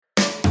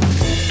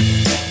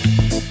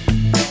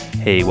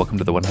Hey, welcome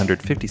to the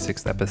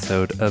 156th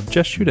episode of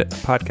Just Shoot It, a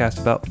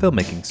podcast about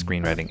filmmaking,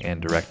 screenwriting, and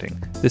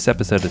directing. This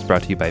episode is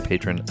brought to you by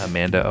patron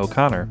Amanda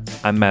O'Connor.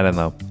 I'm Matt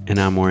Enlow. And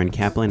I'm Warren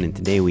Kaplan, and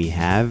today we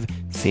have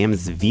Sam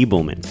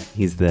Zvibleman.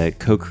 He's the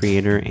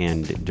co-creator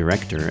and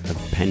director of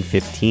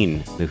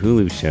pen15, the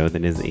Hulu show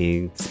that is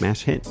a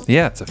smash hit.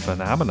 Yeah, it's a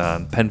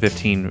phenomenon.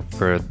 pen15,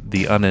 for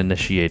the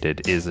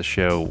uninitiated, is a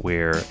show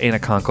where Anna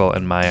Konkle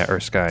and Maya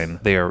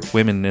Erskine, they are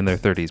women in their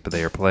 30s, but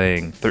they are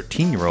playing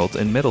 13-year-olds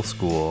in middle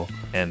school,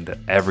 and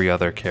every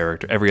other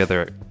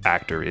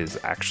actor is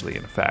actually,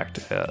 in fact,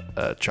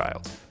 a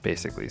child,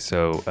 basically.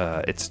 So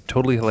it's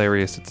totally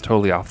hilarious. It's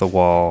totally off the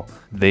wall.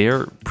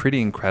 They're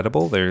pretty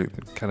incredible. They're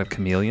kind of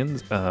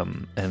chameleons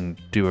and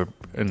do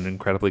an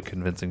incredibly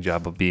convincing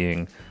job of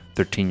being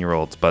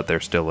 13-year-olds, but they're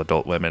still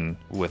adult women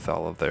with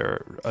all of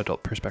their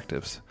adult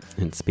perspectives.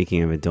 And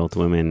speaking of adult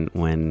women,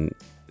 when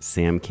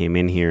Sam came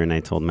in here and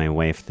I told my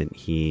wife that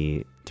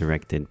he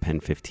directed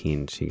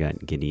pen15, she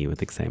got giddy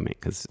with excitement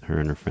because her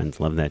and her friends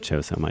love that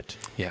show so much.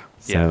 Yeah.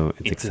 So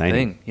it's exciting. A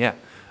thing. Yeah.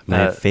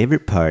 My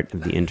favorite part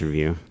of the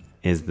interview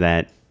is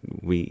that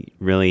we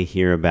really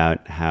hear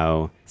about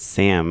how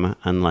Sam,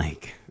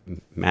 unlike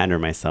Matt or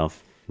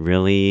myself,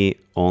 really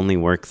only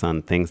works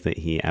on things that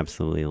he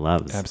absolutely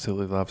loves.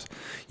 Absolutely loves.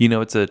 You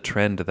know, it's a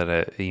trend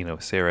that,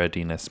 Sarah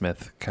Dina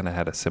Smith kind of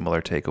had a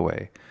similar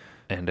takeaway.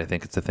 And I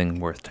think it's a thing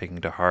worth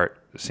taking to heart.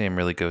 Sam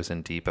really goes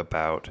in deep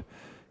about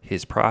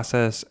his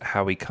process,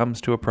 how he comes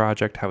to a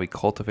project, how he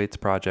cultivates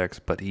projects,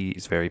 but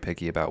he's very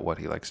picky about what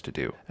he likes to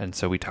do. And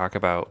so we talk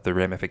about the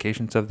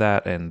ramifications of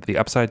that and the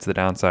upsides, the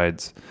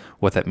downsides,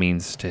 what that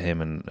means to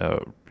him in a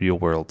real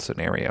world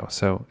scenario.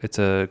 So it's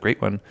a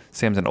great one.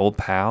 Sam's an old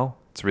pal.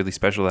 It's really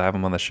special to have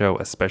him on the show,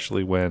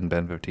 especially when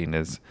pen15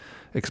 is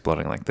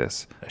exploding like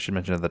this. I should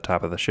mention at the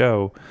top of the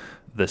show,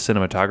 the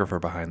cinematographer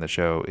behind the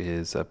show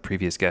is a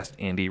previous guest,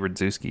 Andy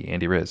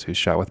Riz, who's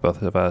shot with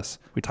both of us.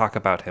 We talk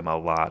about him a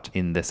lot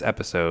in this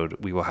episode.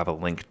 We will have a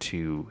link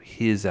to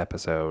his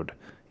episode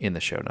in the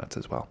show notes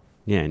as well.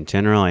 Yeah, in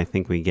general, I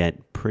think we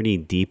get pretty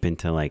deep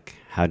into like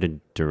how to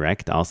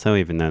direct also,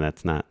 even though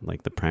that's not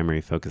like the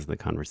primary focus of the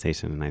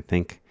conversation. And I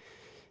think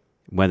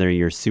whether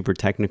you're super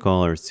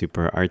technical or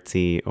super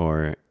artsy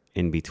or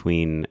in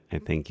between, I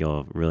think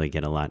you'll really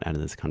get a lot out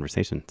of this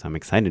conversation. So I'm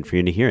excited for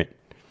you to hear it.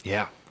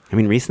 Yeah. I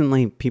mean,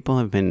 recently people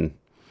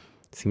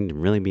seem to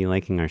really be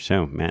liking our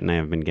show. Matt and I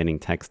have been getting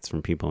texts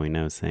from people we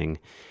know saying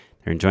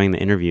they're enjoying the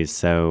interviews.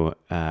 So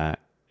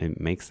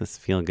it makes us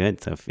feel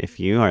good. So if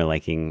you are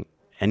liking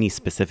any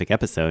specific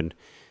episode,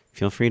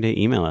 feel free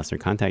to email us or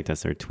contact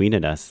us or tweet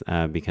at us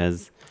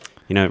because,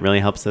 it really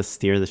helps us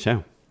steer the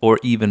show. Or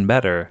even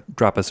better,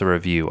 drop us a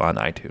review on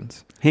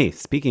iTunes. Hey,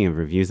 speaking of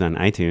reviews on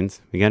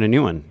iTunes, we got a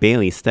new one.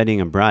 Bailey, studying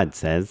abroad,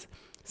 says,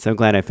 "So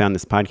glad I found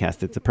this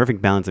podcast. It's a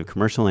perfect balance of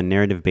commercial and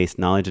narrative-based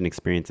knowledge and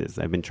experiences.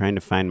 I've been trying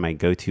to find my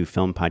go-to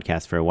film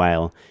podcast for a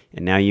while,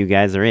 and now you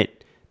guys are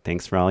it.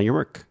 Thanks for all your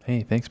work."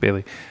 Hey, thanks,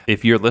 Bailey.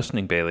 If you're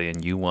listening, Bailey,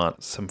 and you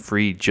want some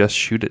free Just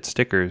Shoot It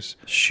stickers,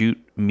 shoot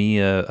me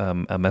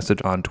a message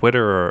on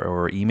Twitter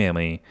or email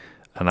me,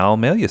 and I'll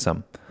mail you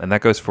some. And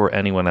that goes for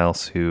anyone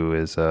else who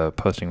is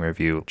posting a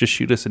review. Just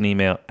shoot us an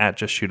email at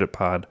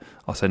JustShootItPod.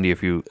 I'll send you a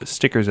few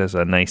stickers as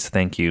a nice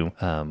thank you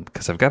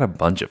because I've got a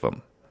bunch of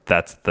them.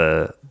 That's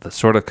the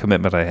sort of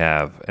commitment I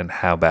have and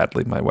how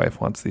badly my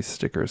wife wants these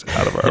stickers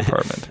out of our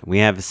apartment. We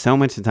have so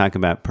much to talk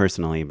about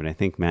personally, but I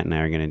think Matt and I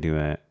are going to do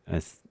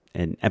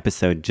an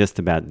episode just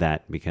about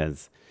that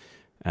because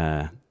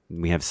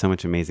we have so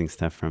much amazing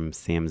stuff from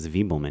Sam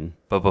Zvibleman.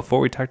 But before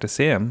we talk to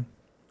Sam,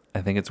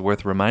 I think it's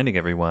worth reminding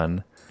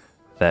everyone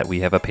that we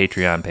have a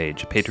Patreon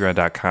page,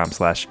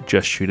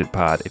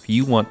 patreon.com/JustShootItPod. If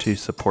you want to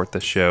support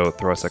the show,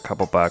 throw us a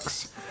couple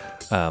bucks.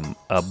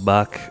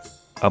 $1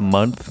 a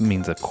month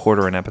means a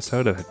quarter an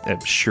episode.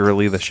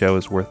 Surely the show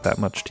is worth that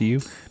much to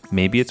you.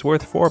 Maybe it's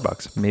worth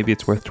 $4. Maybe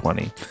it's worth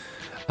 20.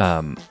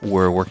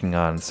 We're working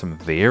on some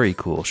very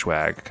cool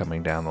swag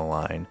coming down the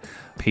line.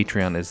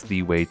 Patreon is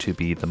the way to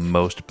be the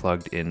most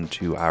plugged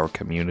into our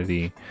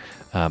community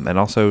and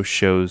also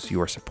shows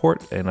your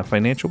support in a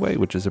financial way,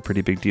 which is a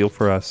pretty big deal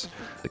for us.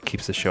 It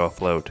keeps the show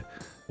afloat.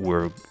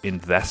 We're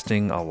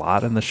investing a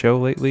lot in the show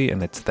lately,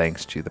 and it's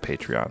thanks to the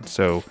Patreon.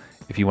 So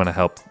if you want to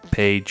help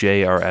pay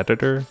Jay, our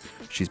editor,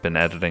 she's been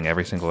editing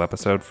every single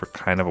episode for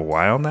kind of a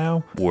while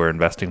now. We're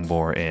investing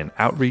more in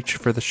outreach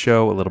for the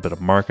show, a little bit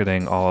of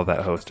marketing, all of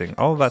that hosting,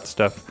 all of that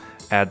stuff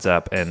adds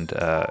up. And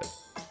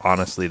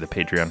honestly, the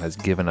Patreon has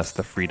given us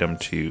the freedom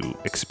to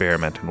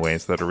experiment in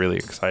ways that are really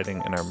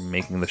exciting and are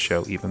making the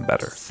show even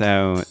better.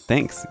 So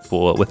thanks.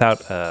 Well,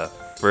 without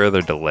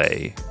further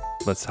delay,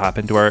 let's hop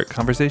into our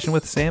conversation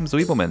with Sam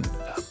Zvibleman,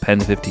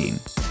 pen15.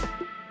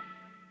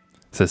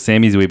 So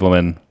Sammy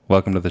Zvibleman,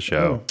 welcome to the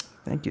show.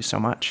 Thank you so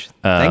much.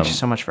 Thank you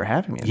so much for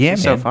having me.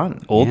 It's so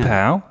fun. Old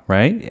pal,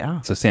 right? Yeah.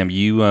 So Sam,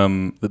 you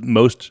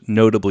most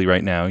notably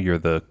right now, you're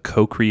the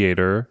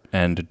co-creator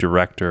and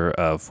director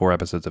of 4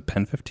 episodes of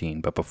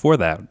pen15. But before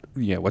that,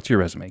 what's your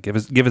resume? Give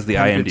us the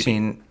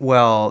IMDb.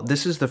 Well,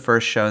 this is the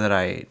first show that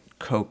I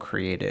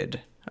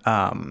co-created,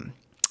 and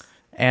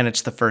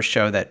it's the first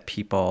show that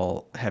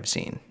people have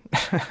seen.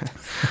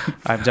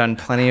 I've done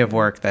plenty of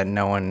work that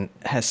no one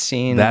has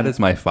seen. That is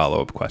my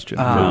follow-up question,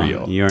 for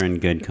real. You're in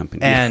good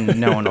company. And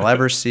no one will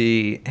ever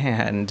see.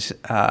 And,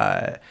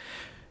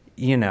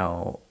 you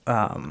know...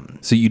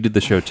 So you did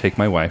the show Take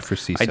My Wife for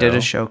CISO. I did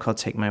a show called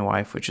Take My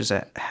Wife, which is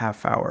a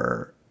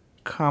half-hour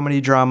comedy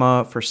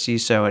drama for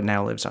CISO. It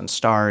now lives on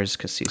Stars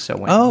because CISO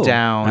went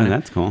down. Oh,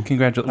 that's cool.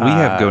 Congratulations. We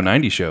have Go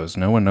 90 shows.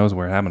 No one knows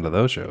what happened to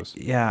those shows.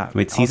 Yeah.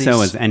 Wait,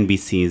 CISO is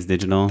NBC's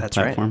digital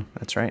platform? Right.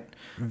 That's right.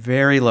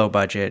 Very low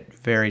budget,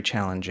 very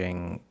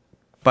challenging,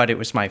 but it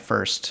was my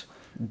first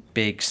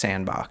big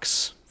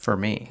sandbox for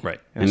me. Right.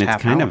 It was and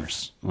it's kind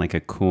hours. of like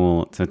a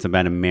cool, so it's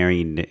about a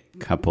married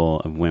couple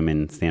of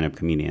women stand-up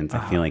comedians. I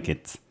feel like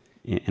it's,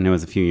 and it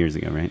was a few years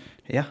ago, right?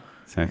 Yeah.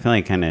 So I feel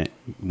like kind of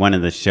one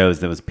of the shows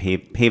that was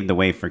paved the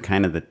way for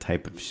kind of the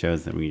type of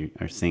shows that we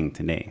are seeing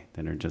today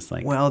that are just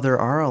like, Well, there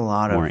are a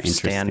lot more of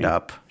interesting.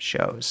 stand-up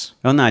shows.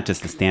 well, not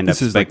just the stand-ups,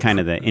 This is but like- kind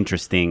of the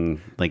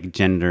interesting like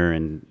gender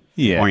and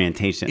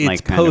orientation. It's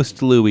like kind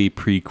post-Louis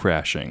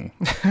pre-crashing.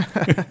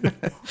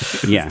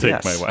 of, yeah. Take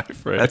Yes. My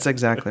Wife, right? That's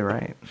exactly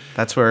right.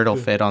 That's where it'll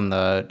fit on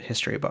the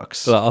history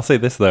books. Well, I'll say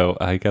this, though.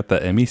 I got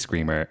the Emmy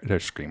screener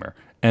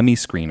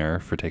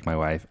for Take My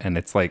Wife, and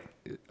it's like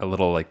a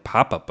little like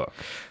pop-up book.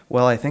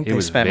 Well, I think It they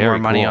was spent very more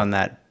money cool. on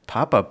that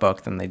pop-up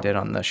book than they did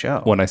on the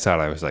show. When I saw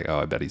it, I was like, oh,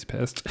 I bet he's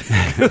pissed.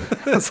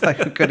 It's like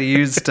we could have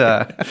used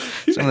some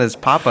of this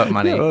pop-up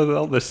money.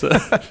 All this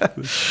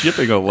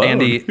shipping alone.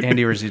 Andy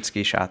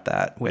Rzutsky shot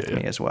that with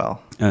me as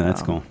well. Oh,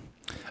 that's cool.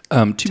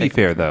 To be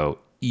fair, though,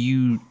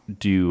 you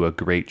do a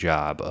great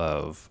job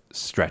of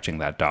stretching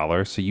that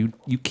dollar, so you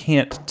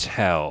can't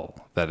tell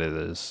that it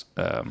is.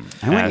 I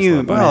want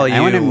you. Well,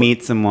 I want to you-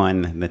 meet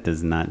someone that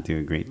does not do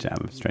a great job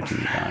of stretching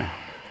the dollar.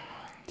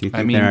 Do you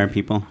think mean- there are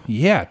people?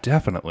 Yeah,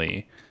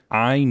 definitely.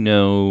 I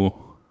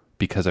know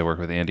because I work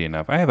with Andy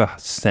enough. I have a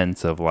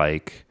sense of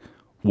like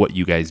what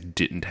you guys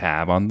didn't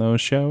have on those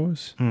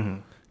shows.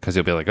 Because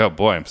you'll be like, oh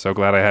boy, I'm so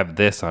glad I have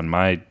this on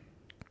my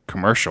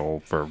commercial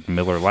for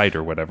Miller Lite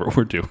or whatever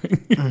we're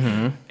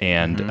doing.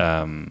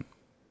 And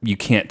you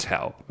can't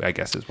tell, I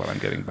guess, is what I'm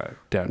getting back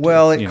down to.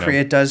 Well, you know?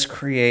 it does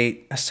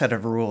create a set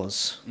of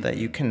rules that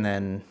you can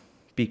then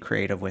be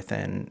creative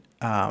within.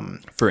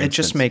 For it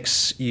just instance?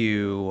 makes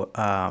you.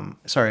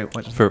 Sorry,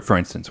 what? For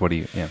instance, what do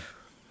you? Yeah.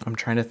 I'm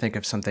trying to think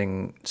of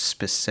something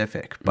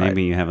specific, but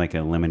Maybe you have like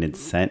a limited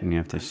set and you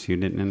have to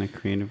shoot it in a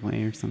creative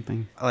way or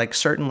something. like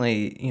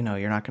certainly,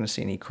 you're not going to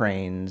see any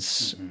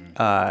cranes.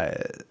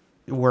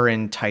 We're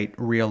in tight,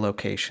 real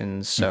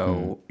locations,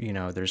 so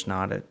there's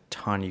not a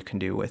ton you can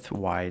do with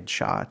wide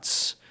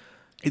shots.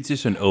 It's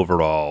just an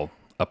overall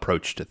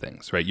approach to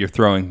things, right? You're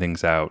throwing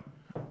things out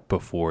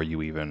before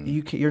you even.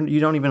 You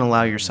don't even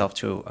allow yourself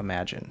to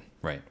imagine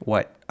Right.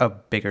 what a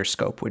bigger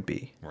scope would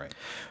be. Right.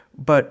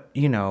 But,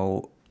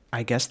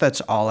 I guess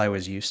that's all I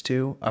was used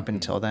to up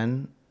until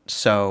then.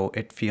 So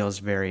it feels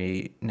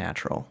very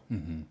natural.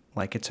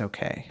 Like it's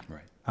okay.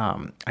 Right.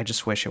 I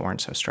just wish it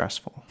weren't so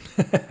stressful.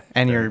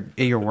 And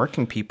you're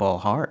working people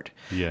hard.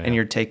 Yeah. And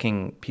you're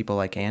taking people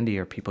like Andy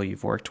or people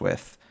you've worked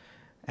with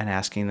and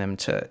asking them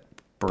to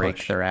break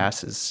Push. their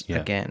asses Yeah.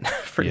 again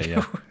for you.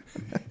 Yeah.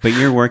 But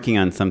you're working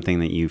on something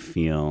that you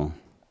feel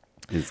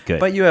is good.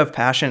 But you have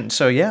passion.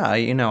 So yeah,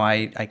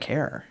 I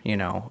care,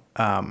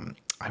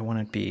 I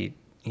wouldn't be,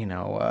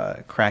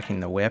 cracking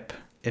the whip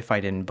if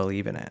I didn't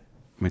believe in it.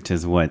 Which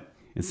is what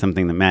is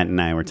something that Matt and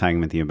I were talking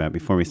with you about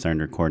before we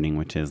started recording,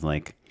 which is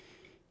like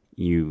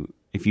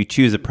if you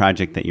choose a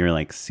project that you're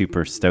like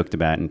super stoked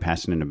about and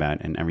passionate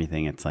about and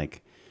everything, it's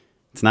like,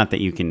 it's not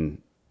that you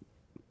can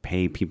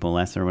pay people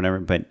less or whatever,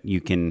 but you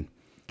can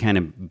kind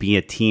of be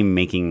a team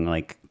making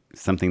like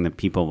something that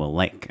people will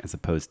like, as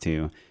opposed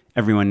to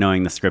everyone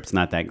knowing the script's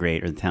not that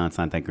great or the talent's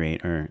not that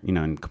great, or,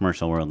 in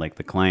commercial world, like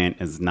the client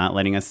is not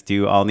letting us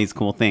do all these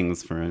cool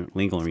things for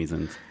legal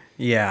reasons.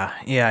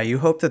 Yeah. You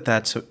hope that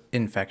that's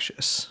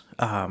infectious.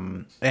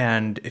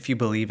 And if you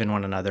believe in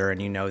one another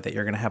and you know that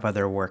you're going to have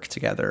other work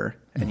together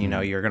and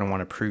you're going to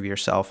want to prove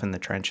yourself in the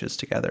trenches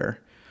together,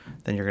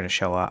 then you're going to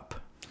show up.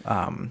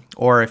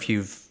 Or if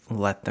you've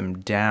let them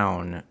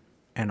down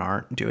and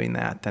aren't doing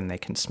that, then they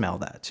can smell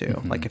that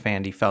too. Like if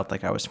Andy felt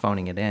like I was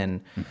phoning it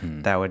in,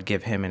 that would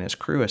give him and his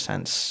crew a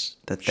sense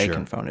that they Sure.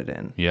 can phone it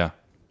in. Yeah.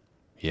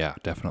 Yeah,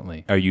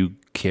 definitely. Are you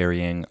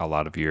carrying a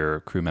lot of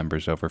your crew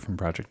members over from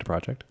project to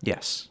project?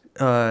 Yes.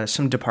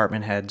 Some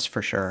department heads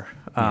for sure.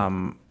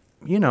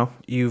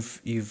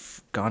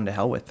 You've gone to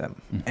hell with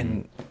them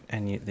and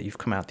you've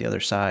come out the other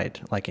side,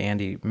 like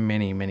Andy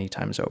many, many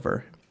times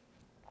over.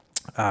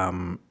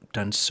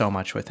 Done so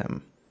much with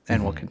him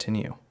and will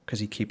continue because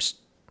he keeps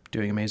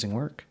doing amazing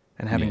work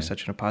and having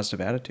such a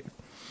positive attitude.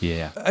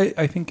 Yeah.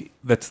 I think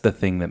that's the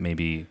thing that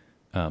maybe,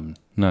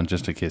 not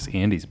just to kiss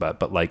Andy's butt,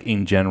 but like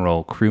in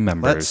general, crew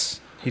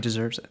members. He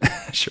deserves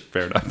it. Sure,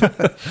 fair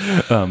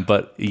enough.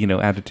 But,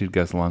 attitude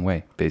goes a long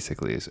way,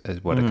 basically, is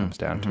what it comes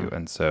down to.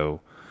 And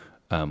so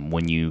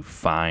when you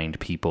find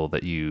people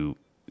that you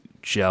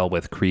gel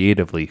with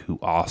creatively who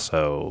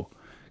also,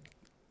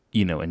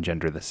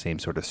 engender the same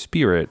sort of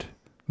spirit,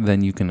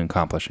 then you can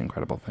accomplish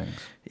incredible things.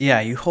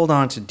 Yeah, you hold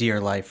on to dear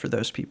life for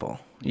those people.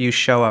 You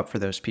show up for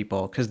those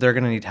people because they're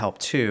going to need help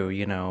too.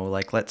 You know,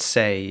 like let's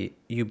say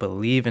you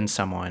believe in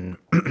someone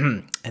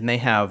and they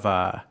have,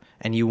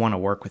 and you want to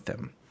work with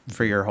them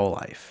for your whole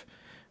life,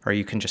 or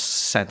you can just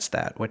sense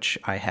that, which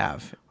I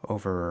have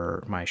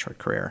over my short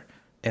career.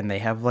 And they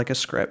have like a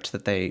script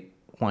that they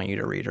want you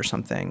to read or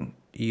something.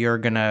 You're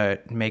going to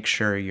make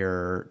sure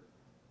you're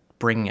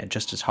bringing it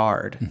just as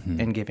hard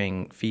and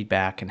giving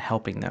feedback and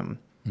helping them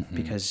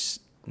because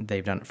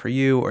they've done it for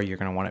you, or you're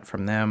going to want it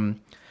from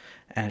them.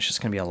 And it's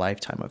just going to be a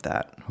lifetime of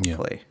that,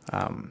 hopefully.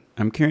 Yeah.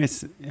 I'm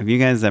curious, have you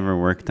guys ever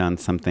worked on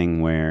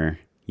something where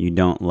you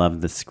don't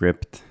love the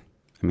script?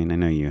 I mean, I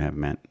know you have,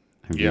 Matt.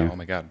 Have you? Oh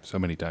my God, so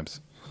many times.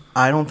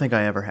 I don't think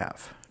I ever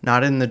have.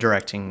 Not in the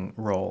directing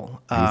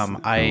role.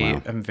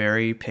 I am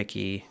very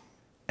picky,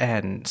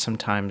 and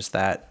sometimes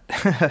that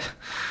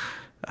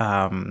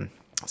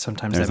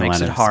sometimes There's that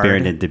makes a it lot of hard.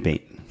 spirited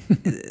debate.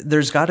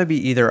 There's got to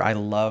be either I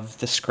love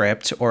the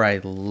script or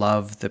I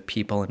love the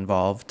people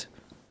involved.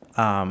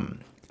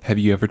 Have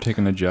you ever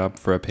taken a job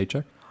for a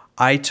paycheck?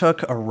 I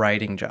took a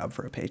writing job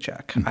for a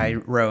paycheck.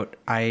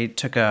 I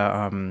took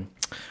a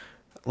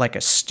like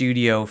a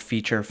studio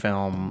feature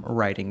film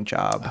writing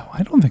job. Oh,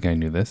 I don't think I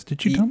knew this.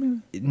 Did you tell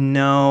me that?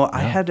 No,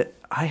 I had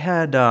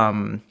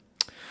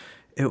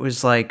it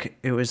was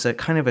a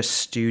kind of a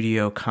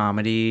studio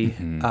comedy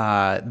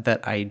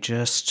that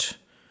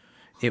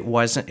it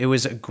was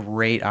a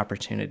great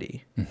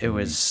opportunity. It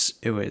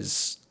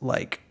was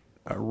like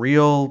a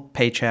real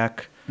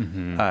paycheck,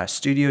 a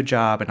studio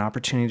job, an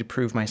opportunity to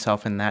prove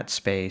myself in that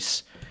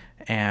space.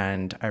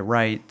 And I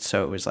write,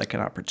 so it was like an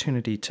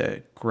opportunity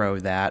to grow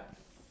that.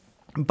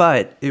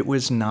 But it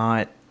was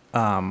not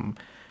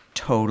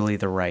totally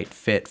the right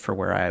fit for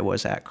where I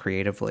was at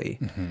creatively.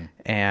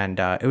 And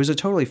it was a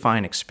totally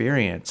fine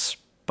experience,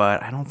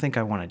 but I don't think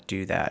I want to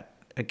do that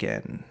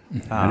again.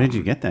 How did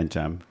you get that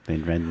job? They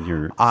read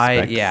your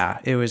specs? Yeah,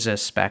 it was a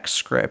spec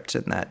script,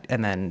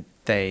 and then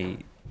they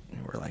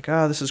were like,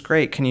 "Oh, this is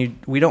great.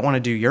 We don't want to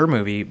do your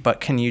movie,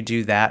 but can you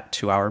do that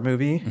 2-hour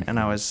movie?" And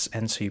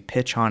so you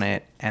pitch on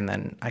it, and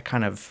then I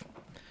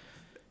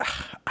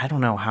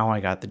don't know how I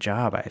got the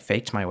job. I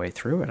faked my way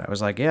through it. I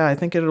was like, "Yeah, I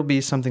think it'll be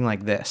something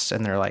like this."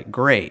 And they're like,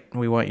 "Great,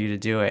 we want you to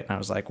do it." And I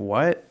was like,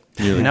 "What?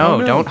 Really?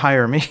 No, don't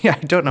hire me. I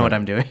don't know what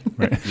I'm doing."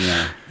 Right.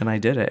 Yeah. And I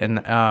did it. And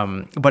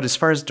but as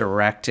far as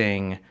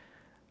directing,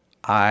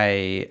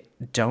 I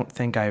don't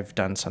think I've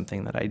done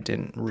something that I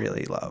didn't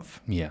really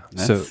love. Yeah.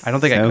 That's I don't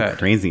think I could.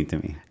 Crazy to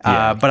me.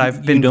 But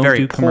I've been you don't very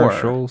do poor.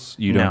 commercials.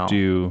 You don't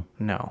do.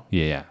 No.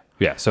 Yeah.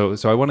 So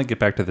I want to get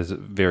back to this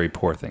very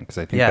poor thing because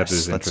I think that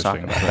is let's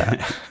interesting.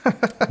 talk about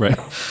that. Right.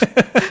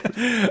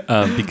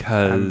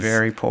 Because I'm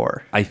very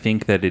poor. I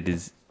think that it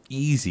is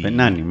easy, But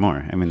not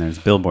anymore. I mean, there's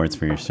billboards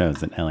for your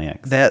shows at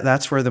LAX.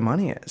 That's where the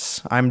money is.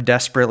 I'm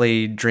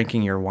desperately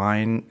drinking your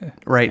wine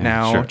right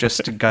now, sure.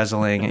 just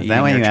guzzling and Is eating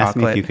that why your you asked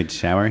me chocolate. if you could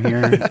shower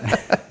here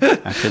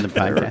after the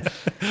podcast?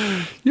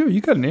 Yo,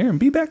 you got an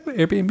Airbnb back there?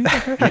 Airbnb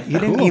back there? You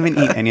didn't even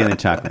eat any of the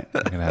chocolate.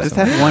 Just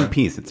have one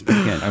piece. It's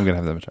pretty good. I'm gonna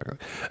have that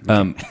chocolate.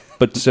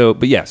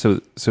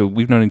 So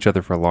we've known each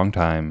other for a long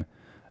time.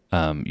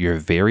 You're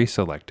very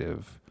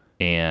selective,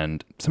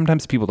 and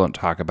sometimes people don't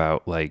talk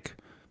about like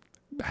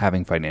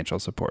having financial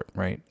support,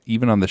 right?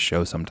 Even on the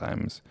show,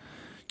 sometimes,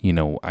 we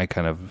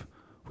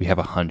have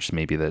a hunch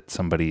maybe that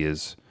somebody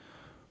is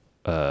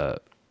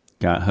got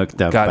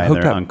hooked up by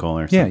their uncle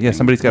or something. Yeah,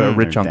 somebody's got a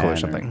rich uncle or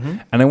dad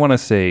something. And I want to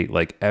say,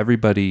 like,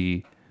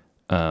 everybody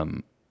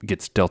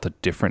gets dealt a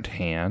different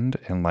hand,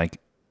 and like,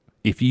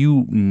 if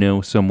you know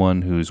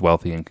someone who's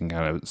wealthy and can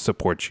kind of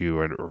support you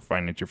or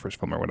finance your first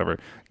film or whatever,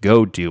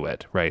 go do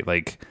it, right?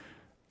 Like,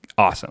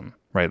 awesome,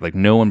 right? Like,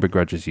 no one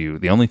begrudges you.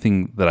 The only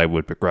thing that I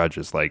would begrudge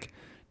is like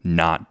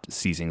not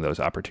seizing those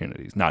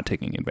opportunities, not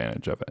taking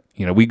advantage of it.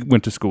 We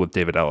went to school with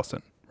David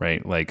Ellison,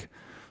 right? Like,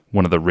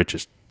 one of the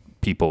richest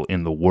people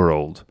in the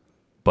world,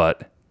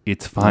 but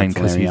it's fine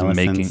because he's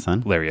making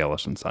Larry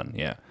Ellison's son,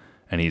 yeah,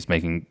 and he's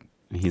making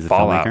He's a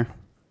Fallout. filmmaker?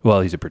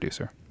 Well, he's a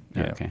producer. Oh,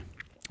 Yeah. okay.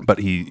 But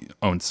he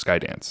owns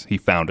Skydance. He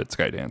founded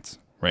Skydance,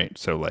 right?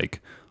 So like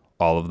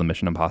all of the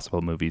Mission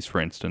Impossible movies, for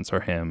instance,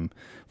 are him.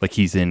 Like,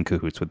 he's in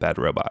cahoots with Bad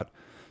Robot.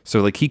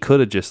 So like, he could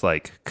have just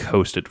like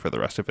coasted for the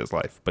rest of his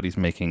life, but he's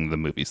making the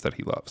movies that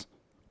he loves.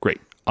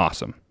 Great.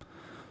 Awesome.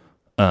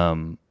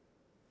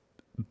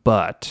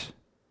 But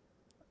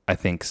I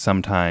think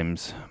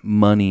sometimes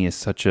money is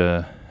such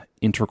a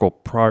integral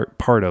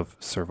part of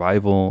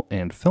survival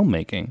and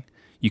filmmaking.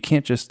 You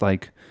can't just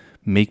like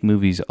make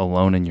movies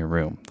alone in your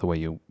room the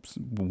way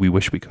we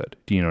wish we could.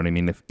 Do you know what I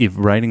mean? If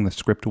writing the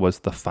script was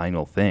the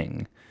final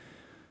thing,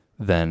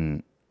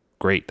 then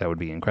great, that would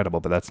be incredible.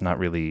 But that's not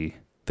really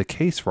the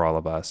case for all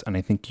of us. And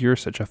I think you're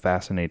such a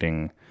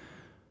fascinating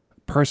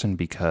person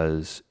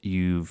because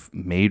you've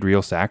made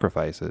real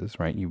sacrifices,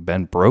 right? You've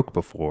been broke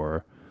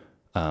before,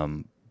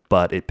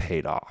 but it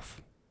paid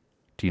off.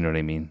 Do you know what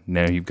I mean?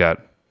 Now you've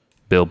got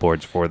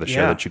billboards for the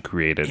show that you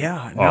created.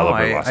 Yeah, all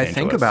over Los I Angeles.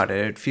 think about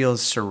it. It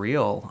feels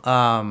surreal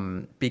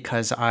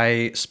because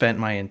I spent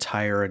my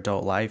entire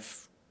adult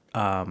life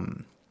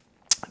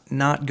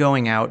not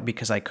going out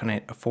because I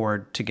couldn't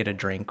afford to get a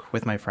drink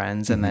with my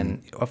friends. And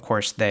then, of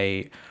course,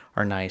 they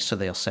are nice, so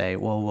they'll say,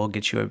 well, we'll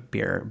get you a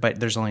beer. But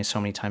there's only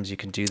so many times you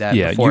can do that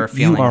before you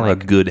feeling are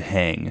like... a good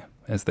hang,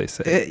 as they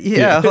say.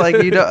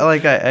 Like, you don't,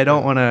 like, I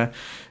don't want to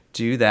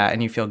do that.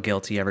 And you feel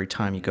guilty every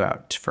time you go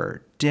out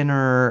for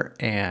dinner,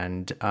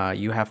 and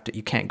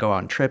you can't go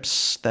on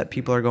trips that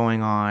people are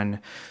going on.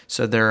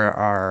 So there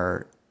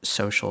are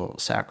social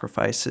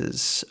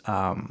sacrifices,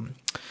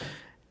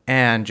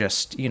 and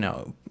just,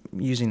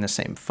 using the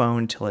same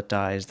phone till it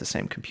dies, the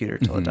same computer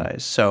till it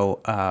dies.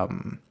 So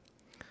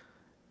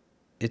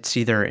it's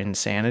either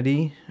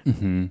insanity.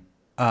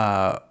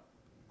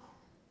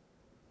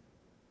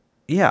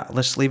 Yeah,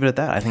 let's leave it at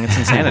that. I think it's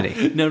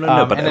insanity.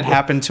 No, but it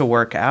happened to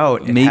work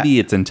out. Maybe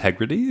it's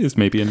integrity is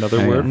maybe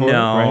another word for it,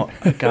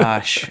 right?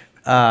 Gosh.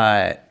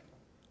 I'm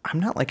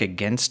not like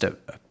against a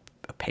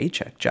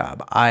paycheck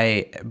job.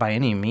 By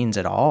any means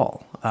at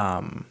all.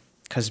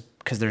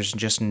 Because there's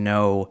just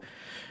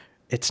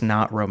it's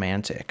not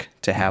romantic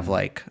to have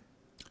like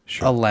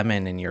a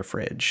lemon in your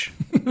fridge,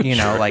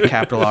 like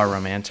capital R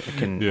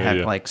romantic, and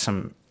have like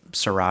some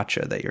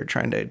sriracha that you're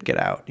trying to get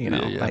out,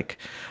 like,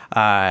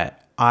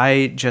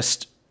 I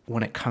just,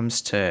 when it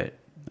comes to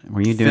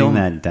Were you doing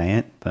that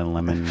diet, the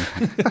lemon?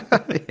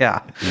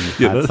 Yeah.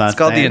 It's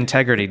called the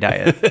integrity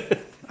diet.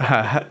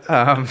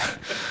 I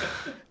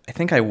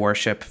think I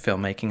worship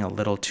filmmaking a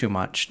little too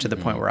much to the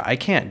point where I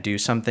can't do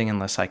something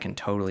unless I can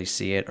totally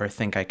see it or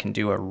think I can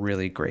do a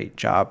really great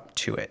job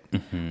to it.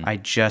 I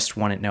just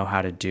want to know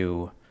how to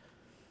do.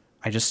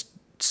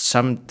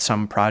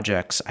 Some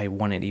projects I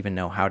wouldn't even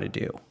know how to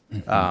do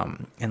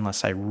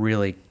unless I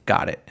really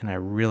got it and I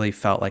really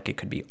felt like it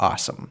could be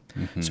awesome.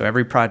 So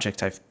every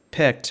project I've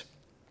picked,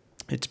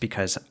 it's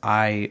because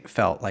I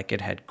felt like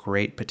it had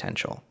great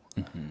potential.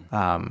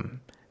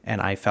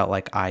 And I felt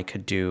like I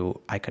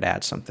could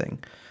add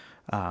something.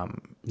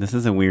 This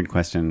is a weird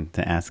question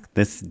to ask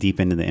this deep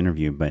into the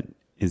interview, but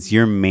is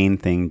your main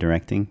thing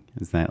directing?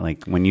 Is that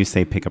like when you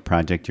say pick a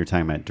project, you're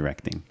talking about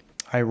directing?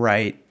 I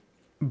write,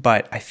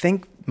 but I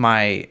think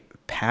my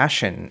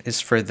passion is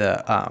for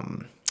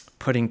the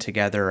putting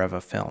together of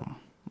a film,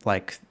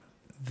 like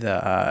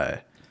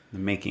the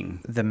making,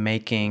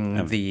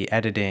 the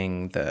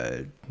editing,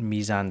 the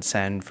mise en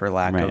scène, for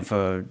lack of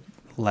a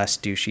less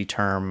douchey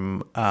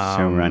term.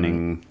 Show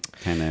running,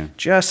 kind of.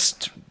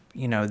 Just,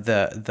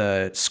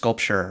 the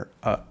sculpture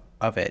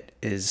of it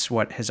is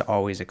what has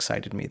always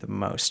excited me the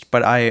most.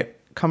 But I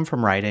come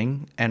from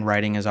writing, and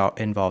writing is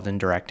involved in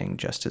directing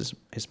just as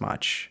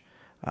much.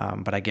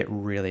 But I get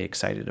really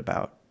excited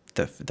about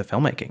the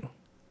filmmaking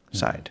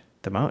side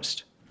the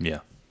most. Yeah.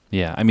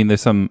 I mean,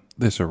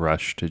 there's a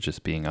rush to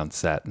just being on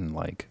set and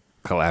like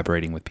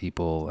collaborating with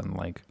people and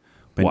like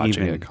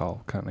watching it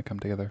all kind of come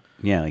together.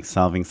 Yeah, like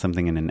solving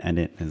something in an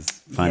edit is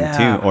fun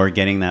too, or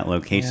getting that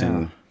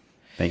location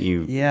that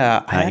you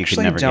I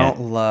actually don't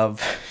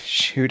love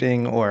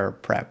shooting or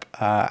prep.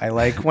 I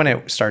like when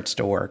it starts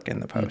to work in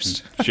the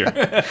post. Sure.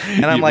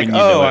 And I'm like,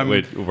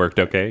 it worked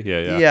okay.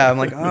 Yeah. I'm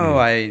like,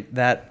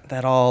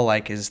 that all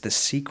like is the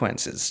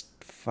sequence is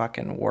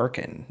fucking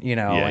working,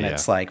 and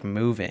it's like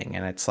moving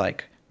and it's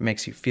like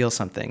makes you feel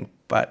something.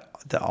 But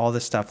all the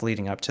stuff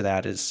leading up to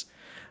that is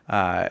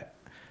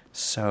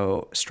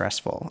so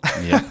stressful.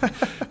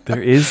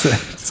 There is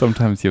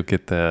sometimes you'll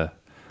get the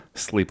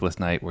sleepless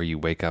night where you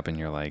wake up and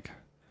you're like,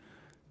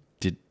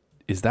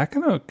 is that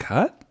gonna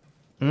cut?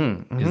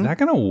 Is that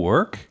gonna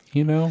work?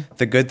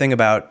 The good thing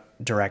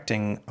about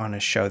directing on a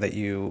show that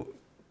you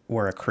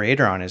were a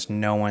creator on is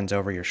no one's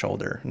over your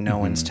shoulder. No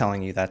one's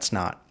telling you that's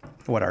not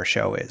what our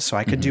show is. So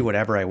I could do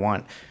whatever I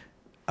want,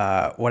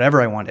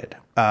 whatever I wanted.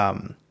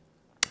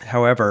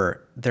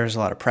 However, there's a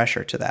lot of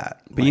pressure to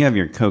that. But you have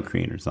your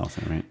co-creators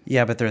also, right?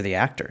 Yeah, but they're the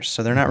actors,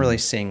 so they're not really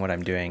seeing what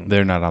I'm doing.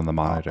 They're not on the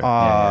monitor.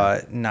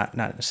 Not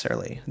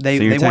necessarily. So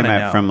you're talking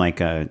about from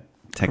like a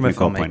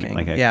technical point,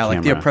 like a camera.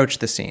 Like the approach to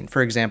the scene.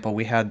 For example,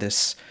 we had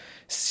this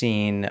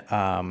scene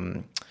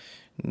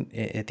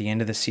at the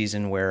end of the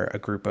season where a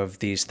group of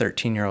these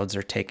 13-year-olds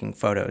are taking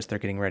photos. They're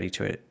getting ready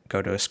to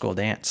go to a school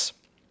dance.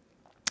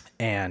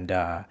 And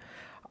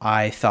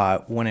I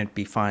thought, wouldn't it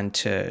be fun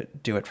to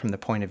do it from the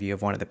point of view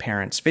of one of the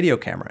parents' video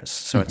cameras?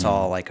 So it's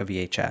all like a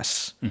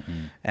VHS.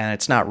 And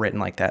it's not written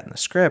like that in the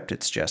script.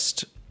 It's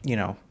just,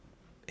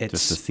 it's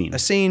just a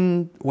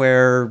scene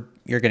where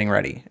you're getting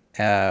ready.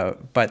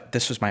 But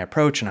this was my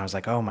approach, and I was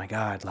like, oh my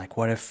God, like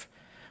what if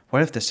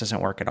this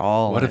doesn't work at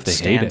all? What if they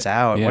stands hate it?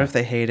 out? Yeah. What if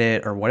they hate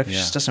it? Or what if it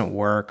just doesn't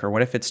work? Or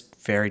what if it's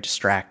very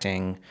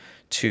distracting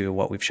to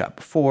what we've shot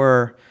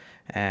before?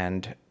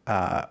 And,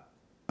 oh,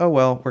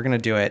 well, we're going to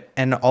do it.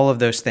 And all of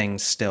those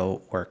things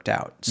still worked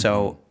out.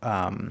 So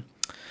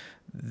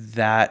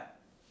that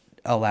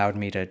allowed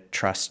me to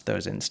trust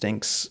those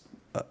instincts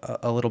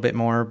a little bit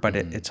more, but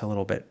it's a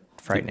little bit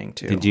frightening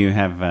too. Did you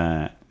have,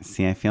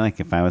 I feel like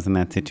if I was in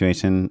that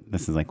situation,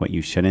 this is like what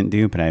you shouldn't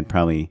do, but I'd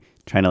probably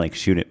try to like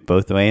shoot it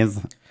both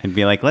ways and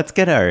be like, let's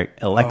get our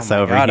Alexa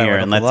over God, I here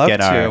would and have let's get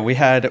loved to. our We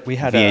had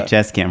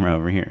VHS camera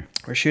over here.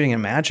 we're shooting a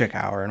magic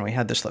hour, and we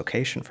had this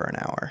location for an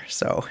hour.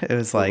 So it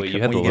was like, Wait,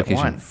 you had the we get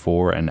location one.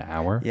 for an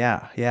hour?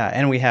 Yeah, yeah.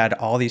 And we had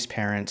all these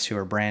parents who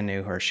are brand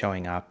new who are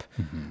showing up,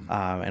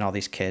 and all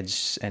these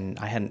kids. And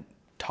I hadn't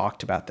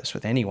talked about this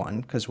with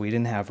anyone because we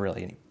didn't have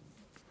really any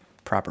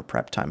proper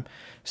prep time.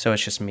 So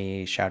it's just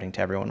me shouting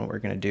to everyone what we're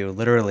going to do.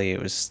 Literally,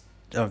 it was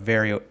a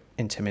very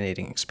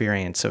intimidating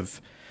experience of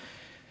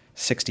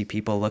 60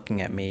 people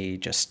looking at me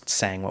just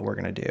saying what we're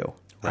going to do.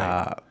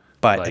 Right.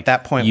 But Like, at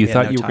that point, you we had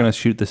thought no you were time. going to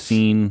shoot the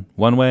scene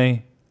one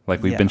way,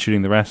 like we've Yeah. been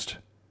shooting the rest?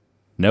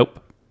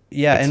 Nope.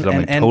 Yeah, It's and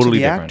something to totally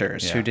the different.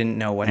 actors Yeah. who didn't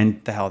know what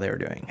And- the hell they were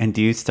doing. And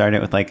do you start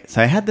it with like,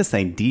 so I had this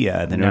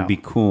idea that it would be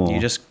cool. You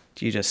just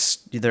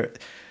either.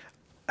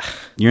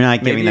 You're not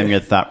giving maybe- them your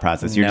thought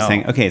process. You're just No.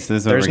 saying, okay, so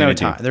this is what There's we're no going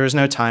to time. do. There was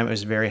no time. It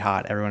was very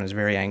hot. Everyone was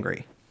very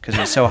angry because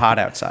it was so hot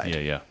outside.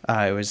 Yeah.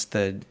 It was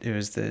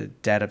the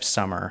dead of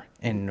summer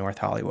in North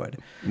Hollywood.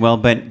 Well,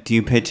 but do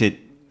you pitch it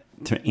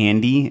to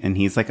Andy and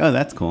he's like, oh,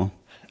 that's cool.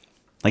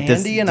 Like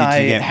Andy and did you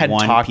I get had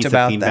one talked piece of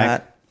about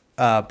feedback?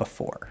 that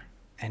before,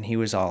 and he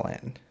was all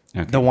in.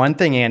 Okay. The one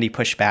thing Andy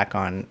pushed back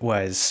on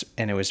was,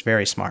 and it was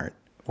very smart,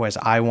 was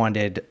I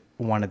wanted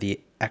one of the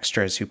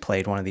extras who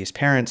played one of these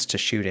parents to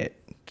shoot it,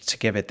 to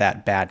give it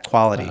that bad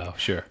quality. Oh,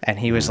 sure. And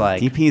he was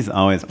like, DP's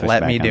always push let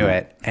back me on do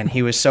that. it. And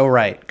he was so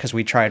right, because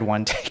we tried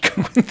one take.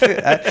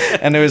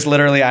 And it was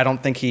literally, I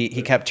don't think he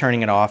kept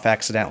turning it off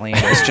accidentally.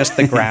 It was just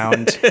the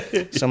ground.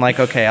 So I'm like,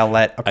 okay, I'll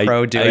let a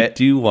pro do I it.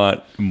 do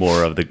want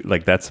more of the,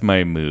 like, that's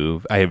my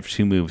move. I have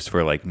two moves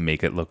for, like,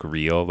 make it look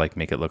real, like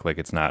make it look like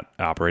it's not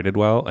operated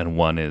well. And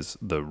one is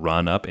the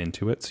run up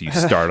into it. So you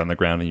start on the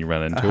ground and you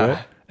run into it.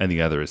 And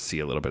the other is see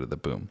a little bit of the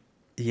boom.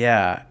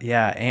 Yeah,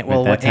 yeah. And, Well,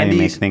 well, that's how you make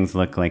Andy's, things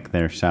look like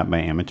they're shot by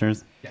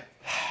amateurs.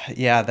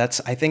 yeah,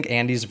 I think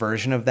Andy's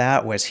version of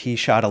that was he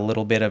shot a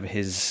little bit of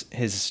his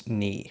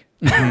knee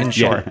in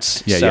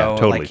shorts. Yeah, So, yeah,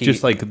 totally. he-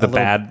 Just like the a little-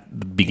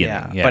 bad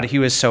beginning. Yeah. But he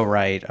was so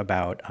right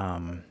about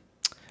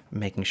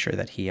making sure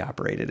that he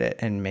operated it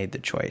and made the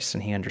choice,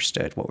 and he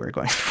understood what we were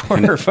going for.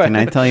 Can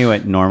I tell you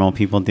what normal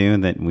people do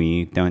that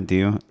we don't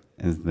do?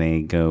 Is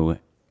they go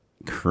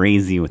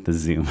crazy with the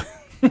zoom.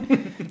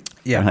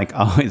 Yeah. They're like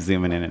always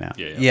zooming in and out.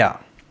 Yeah.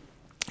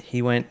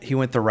 He went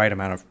the right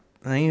amount of.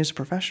 He was a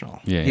professional.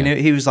 Yeah, You yeah. know,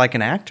 he was like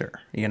an actor.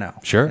 You know.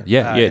 Sure.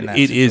 Yeah. in that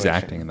It is situation.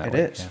 acting in that It way.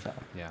 is. Yeah. So.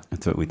 Yeah.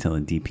 That's what we tell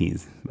the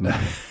DPs.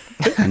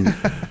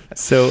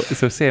 So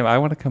Sam, I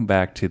want to come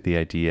back to the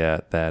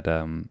idea that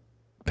Pen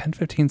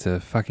 15's a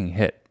fucking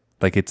hit.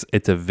 Like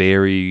it's a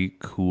very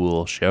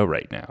cool show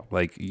right now.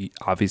 Like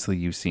obviously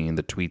you've seen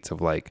the tweets of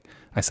like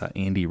I saw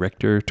Andy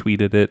Richter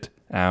tweeted it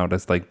out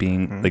as like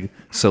being like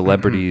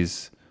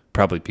celebrities,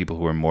 probably people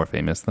who are more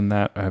famous than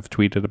that have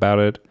tweeted about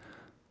it.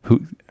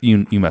 Who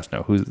you must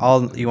know who's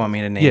You want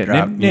me to name Yeah,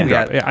 drop? name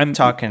drop. Yeah, I'm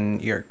talking.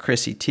 You're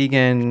Chrissy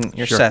Teigen.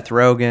 You're Sure. Seth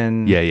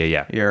Rogen.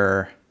 Yeah.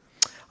 You're.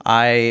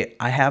 I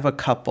have a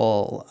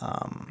couple.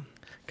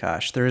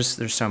 Gosh, there's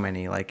so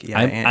many. Like yeah,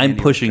 I'm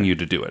Andy pushing Richter. you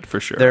to do it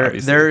for sure.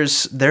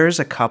 obviously. There's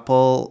a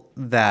couple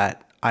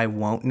that I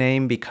won't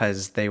name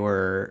because they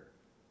were.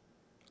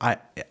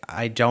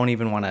 I don't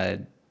even want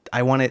to.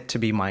 I want it to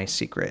be my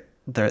secret.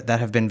 That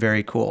have been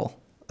very cool.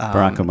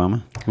 Barack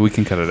Obama. We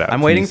can cut it out. I'm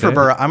Can waiting you for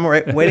say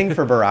it? waiting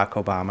for Barack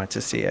Obama to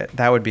see it.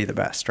 That would be the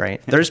best,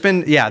 right? There's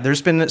been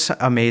this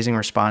amazing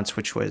response,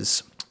 which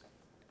was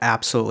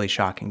absolutely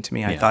shocking to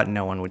me. I thought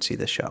no one would see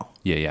this show.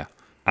 Yeah.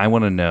 I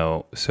want to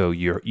know. So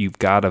you've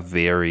got a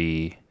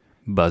very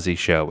buzzy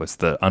show. It's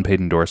the unpaid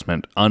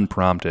endorsement,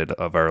 unprompted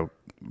of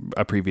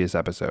a previous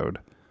episode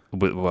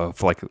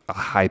with like a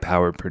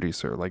high-powered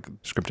producer, like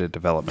scripted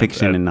development,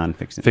 Fiction and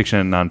nonfiction. fiction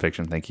and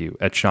nonfiction. Thank you.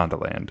 At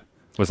Shondaland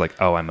was like,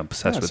 oh, I'm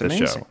obsessed with it's this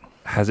amazing. show.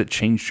 Has it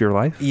changed your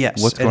life?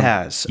 Yes, What's it going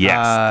has.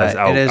 Yes, it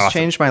has awesome.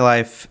 changed my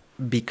life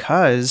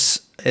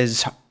because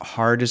as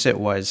hard as it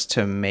was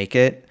to make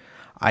it,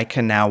 I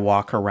can now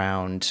walk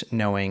around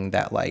knowing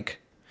that, like,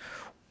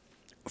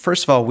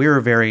 first of all, we were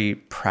very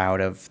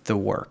proud of the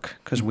work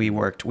because we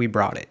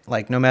brought it.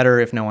 Like, no matter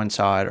if no one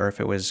saw it or if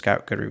it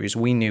got good reviews,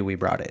 we knew we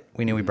brought it.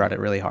 We knew we brought it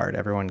really hard.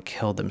 Everyone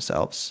killed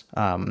themselves.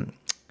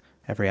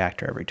 Every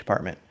actor, every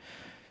department.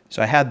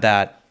 So I had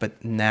that,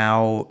 but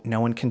now no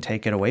one can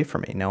take it away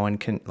from me. No one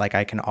can, like,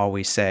 I can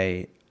always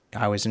say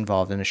I was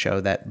involved in a show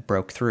that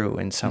broke through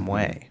in some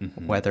way,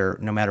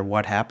 no matter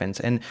what happens.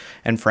 And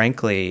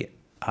frankly,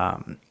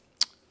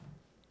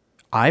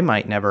 I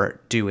might never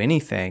do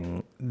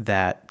anything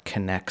that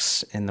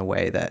connects in the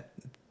way that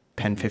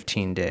Pen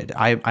 15 did.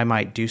 I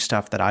might do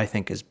stuff that I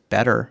think is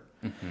better,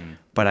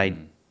 but I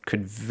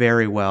could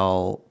very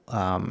well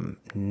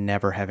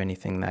never have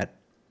anything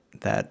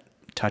that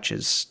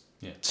touches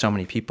so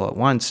many people at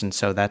once. And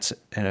so that's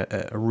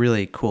a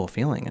really cool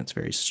feeling. It's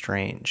very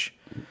strange.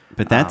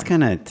 But that's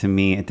kind of, to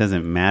me, it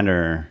doesn't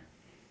matter,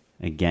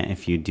 again,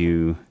 if you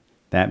do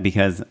that,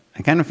 because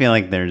I kind of feel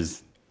like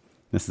this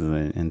is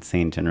an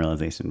insane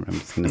generalization, but I'm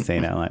just going to say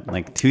it out loud,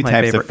 like two My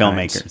types of favorite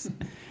kinds.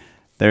 filmmakers.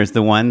 There's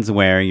the ones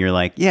where you're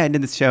like, yeah, I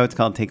did this show. It's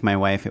called Take My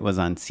Wife. It was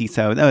on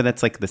CISO. Oh,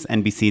 that's like this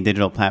NBC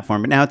digital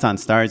platform. But now it's on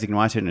Stars. You can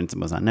watch it, and it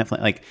was on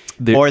Netflix. Like,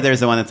 or there's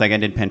the one that's like, I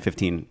did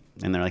pen15,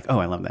 and they're like, oh,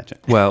 I love that show.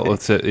 Well,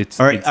 it's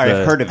I've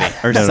heard of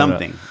it or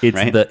something. It's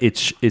right?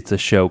 it's a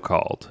show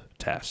called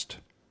Test.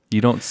 You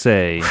don't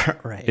say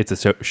Right. it's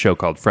a show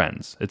called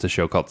Friends. It's a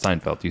show called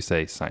Seinfeld. You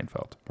say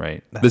Seinfeld,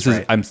 right? That's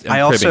right. I'm I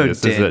also this.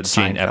 did This is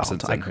a Gene Epson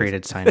Seinfeld. I sentence.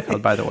 created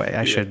Seinfeld, by the way.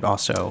 I should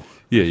also...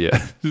 Yeah.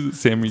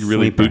 Sam, you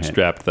really Sleeper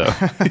bootstrapped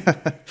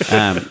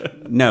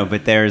though. No,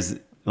 but there's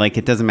like,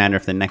 it doesn't matter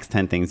if the next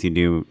 10 things you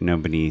do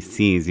nobody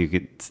sees. You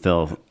could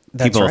still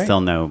people right. still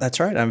know. That's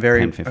right. I'm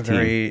very,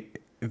 pen15.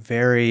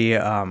 very.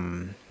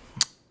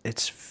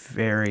 It's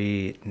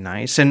very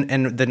nice, and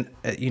then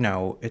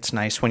it's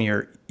nice when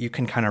you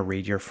can kind of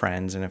read your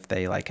friends, and if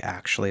they like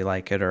actually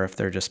like it, or if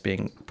they're just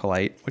being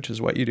polite, which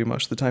is what you do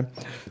most of the time.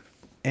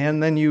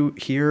 And then you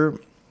hear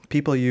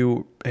people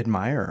you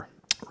admire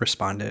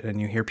responded,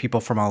 and you hear people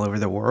from all over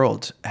the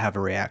world have a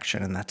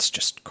reaction, and that's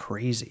just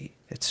crazy.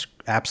 It's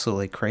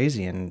absolutely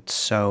crazy and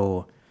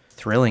so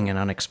thrilling and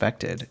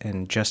unexpected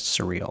and just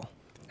surreal.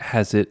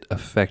 Has it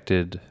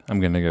affected? I'm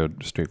going to go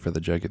straight for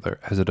the jugular.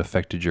 Has it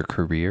affected your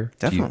career?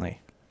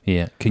 Definitely.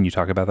 Yeah. Can you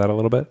talk about that a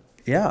little bit?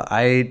 Yeah,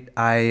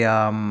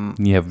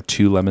 You have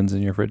 2 lemons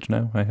in your fridge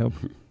now, I hope.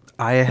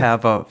 I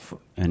have a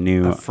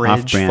new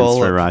fridge off-brand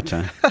full of-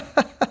 sriracha.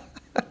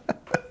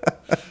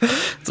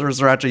 It's a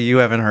sriracha you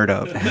haven't heard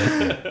of.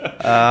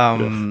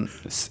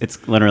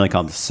 It's literally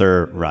called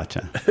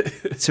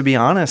sriracha. To be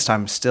honest,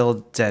 I'm still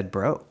dead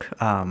broke.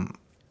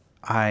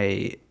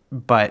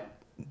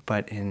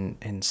 But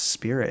in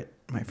spirit,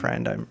 my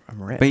friend, I'm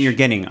rich. But you're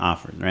getting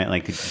offered, right?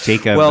 Like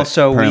Jacob Well,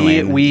 so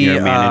Perlin, we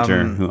your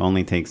manager who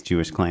only takes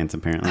Jewish clients,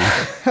 apparently,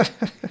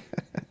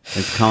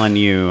 is calling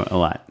you a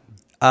lot.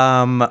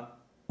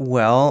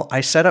 Well,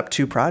 I set up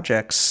 2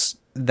 projects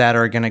that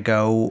are going to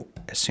go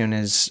as soon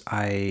as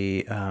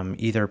I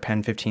either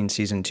pen15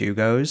 season 2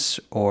 goes,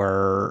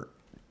 or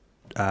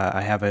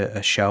I have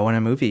a show and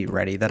a movie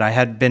ready that I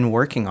had been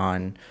working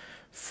on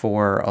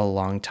for a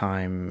long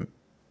time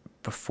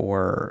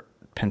before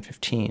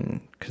pen15.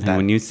 And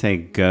when you say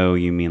go,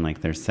 you mean like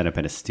they're set up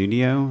at a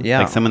studio? Yeah.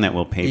 Like someone that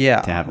will pay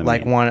to have them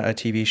like made. a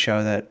TV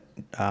show that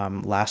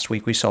last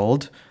week we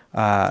sold.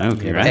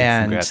 Congrats.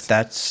 And Congrats.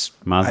 that's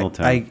Mazel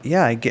tov.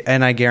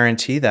 I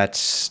guarantee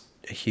that's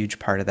a huge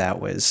part of that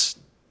was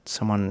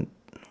someone,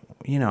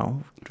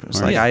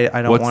 was like,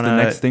 I don't want to. What's the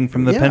next thing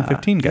from the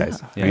pen15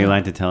 guys? Are you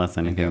allowed to tell us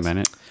anything about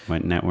it?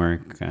 What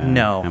network?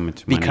 No, How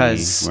much money?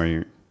 because Where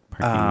you're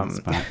parking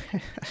spot?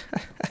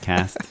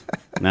 Cast?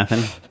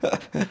 Nothing?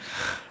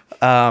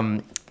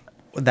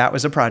 That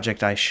was a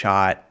project I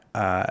shot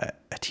a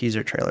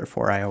teaser trailer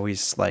for. I've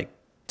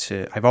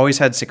always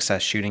had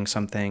success shooting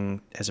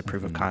something as a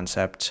proof of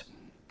concept.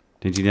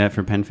 Did you do that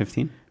for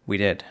pen15? We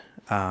did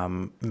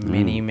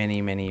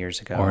many years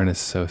ago. Oren is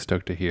so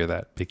stoked to hear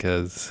that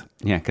because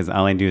Yeah, because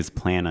all I do is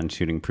plan on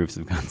shooting proofs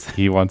of concept.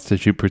 he wants to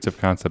shoot proofs of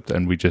concept,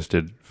 and we just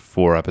did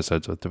 4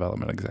 episodes with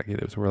development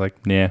executives. We're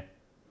like, nah.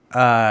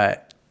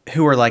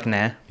 Who were like,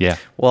 nah. Yeah.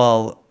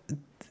 Well,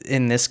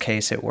 in this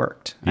case, it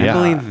worked. I Yeah.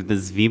 believe the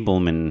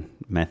Zvibleman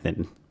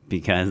method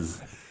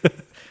because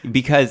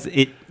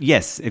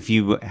if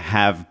you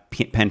have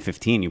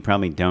pen15, you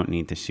probably don't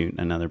need to shoot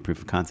another proof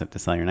of concept to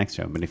sell your next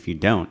show. But if you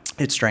don't,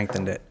 It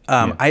strengthened it.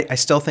 I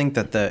still think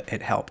that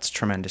it helped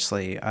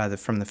tremendously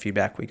from the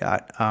feedback we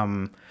got.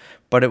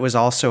 But it was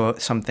also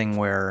something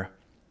where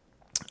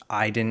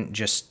I didn't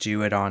just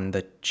do it on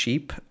the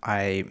cheap.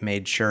 I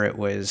made sure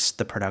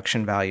the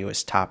production value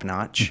is top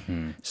notch.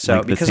 So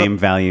like the same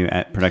value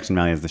at production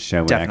value as the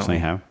show would Definitely.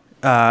 actually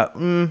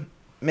have.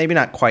 maybe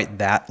not quite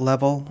that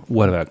level.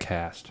 What about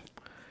cast?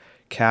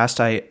 Cast,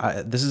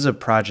 this is a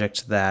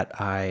project that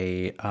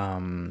I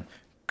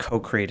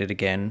co-created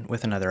again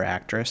with another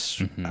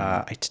actress.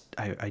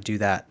 I do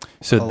that.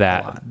 So a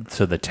lot.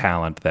 so the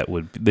talent that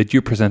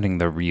you're presenting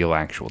the real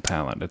actual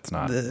talent. It's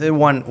not. The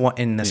one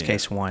in this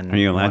case, one. Are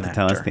you allowed one to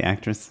tell us actor. the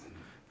actress?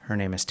 Her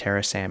name is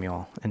Tara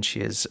Samuel, and she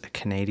is a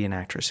Canadian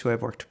actress who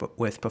I've worked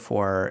with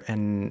before,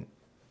 and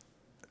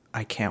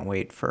I can't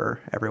wait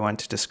for everyone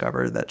to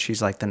discover that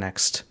she's like the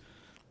next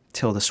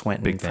Tilda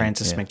Swinton, Big thing,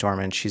 Frances yeah.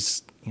 McDormand.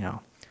 She's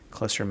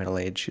closer middle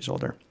age. She's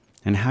older.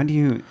 And how do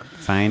you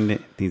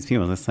find these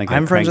people? Is this like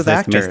I'm friends with Craigslist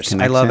actors.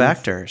 I love misconnections?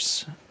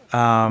 actors.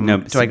 No,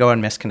 Do I go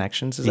on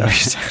misconnections? Is that what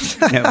you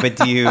said? No, but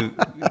do you?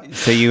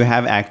 So you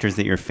have actors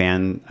that you're a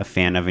fan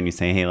of, and you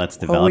say, "Hey, let's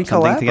develop we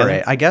something collaborate.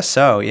 together." I guess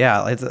so.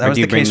 Yeah, that Or was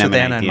do you the bring case with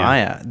them an Anna and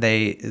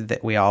idea? Maya.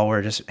 We all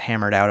were just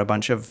hammered out a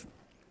bunch of,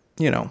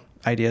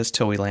 ideas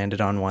till we landed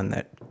on one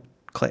that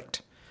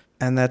clicked,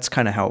 and that's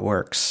kind of how it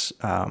works.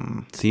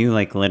 So you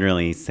like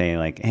literally say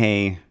like,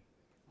 "Hey,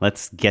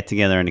 let's get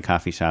together in a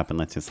coffee shop and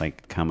let's just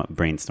like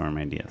brainstorm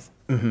ideas."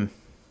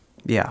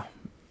 Yeah,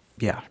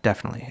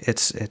 definitely.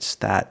 It's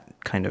that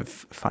kind of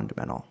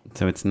fundamental.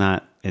 So it's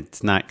not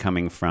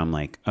coming from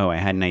like, "Oh, I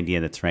had an idea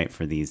that's right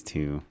for these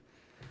 2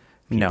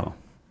 people."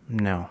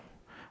 No.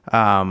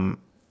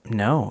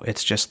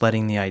 It's just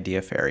letting the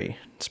idea fairy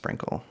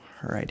sprinkle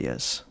her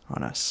ideas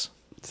on us.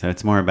 So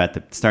it's more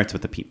about starts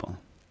with the people.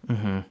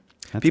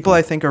 People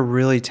I think are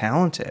really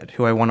talented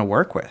who I want to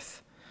work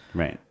with.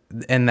 Right.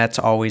 And that's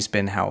always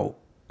been how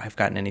I've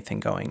gotten anything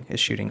going, is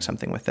shooting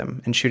something with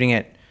them and shooting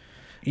it,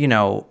 you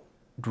know,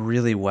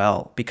 really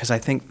well, because I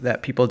think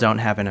that people don't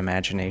have an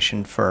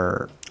imagination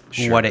for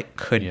what it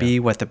could be,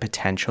 what the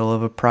potential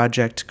of a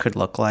project could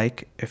look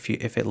like. If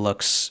it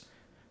looks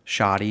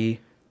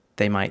shoddy,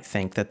 they might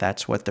think that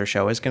that's what their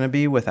show is going to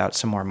be without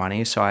some more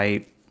money.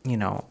 So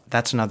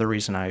that's another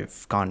reason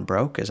I've gone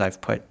broke, is I've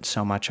put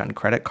so much on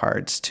credit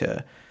cards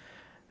to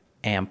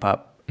amp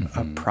up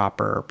a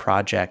proper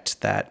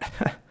project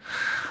that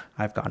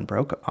I've gone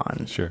broke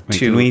on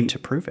to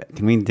prove it.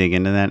 Can we dig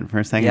into that for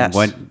a second?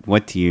 Yes.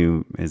 What to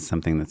you is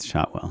something that's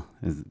shot well?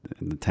 Is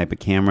the type of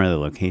camera, the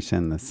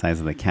location, the size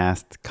of the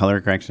cast,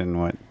 color correction?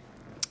 What?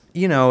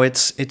 You know,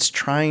 it's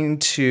trying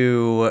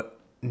to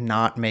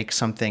not make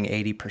something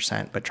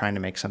 80%, but trying to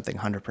make something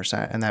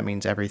 100%. And that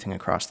means everything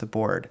across the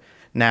board.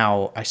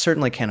 Now, I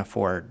certainly can't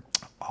afford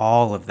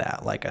all of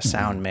that, like a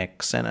sound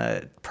mix and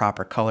a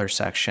proper color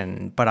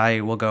section, but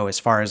I will go as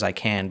far as I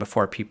can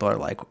before people are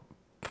like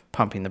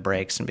pumping the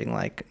brakes and being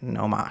like,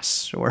 no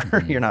mas, or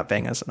you're not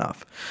paying us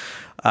enough.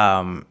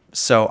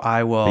 So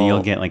I will. But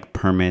you'll get like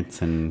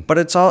permits and. But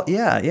it's all all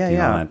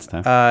that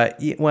stuff.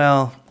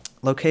 Well,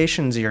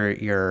 locations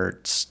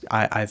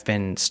I've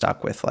been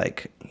stuck with,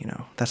 like, you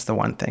know, that's the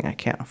one thing I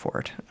can't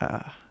afford.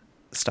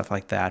 Stuff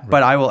like that. Right.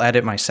 But I will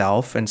edit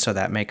myself, and so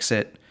that makes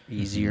it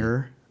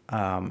easier.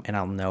 And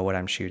I'll know what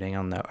I'm shooting.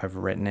 I'll know I've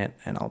written it,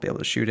 and I'll be able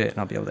to shoot it, and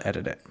I'll be able to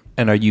edit it.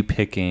 And are you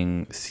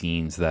picking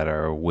scenes that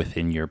are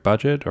within your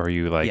budget, or are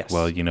you like, yes.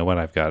 Well, you know what,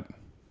 I've got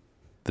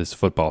this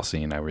football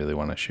scene I really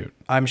want to shoot?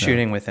 I'm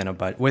shooting within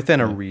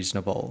a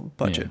reasonable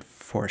budget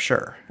for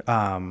sure.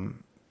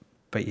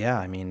 But yeah,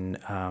 I mean,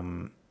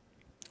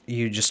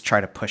 you just try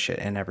to push it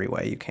in every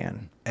way you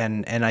can,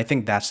 and I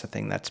think that's the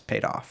thing that's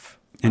paid off.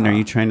 And are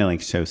you trying to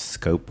like show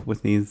scope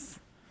with these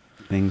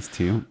things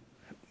too?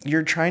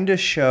 You're trying to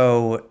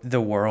show the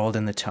world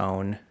and the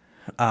tone,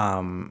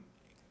 and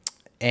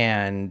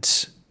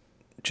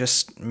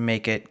just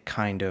make it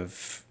kind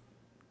of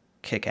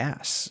kick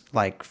ass.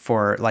 Like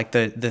for like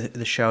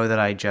the show that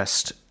I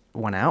just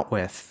went out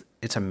with,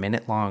 it's a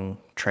 1-minute-long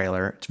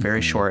trailer. It's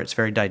very short. It's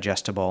very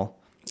digestible.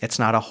 It's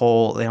not a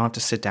whole. They don't have to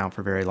sit down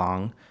for very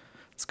long.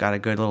 It's got a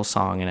good little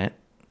song in it.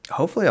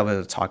 Hopefully, I'll be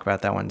able to talk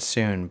about that one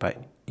soon. But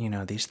you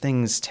know, these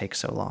things take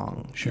so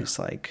long. Sure. It's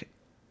like.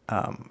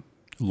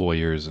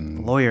 Lawyers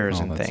and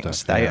things.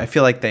 Stuff, yeah. I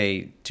feel like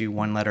they do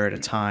one letter at a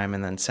time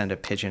and then send a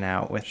pigeon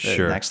out with the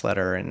next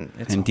letter, and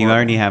it's. And do you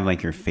already have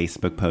like your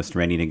Facebook post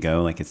ready to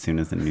go, like as soon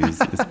as the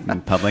news is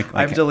in public?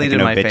 Like, I've deleted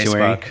my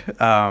obituary?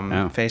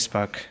 Facebook.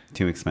 Facebook.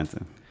 Too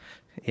expensive.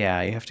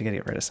 Yeah, you have to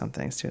get rid of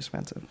something. It's too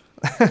expensive.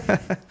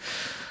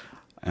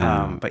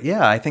 But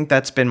yeah, I think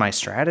that's been my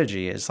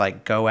strategy, is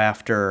like go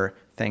after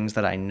things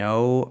that I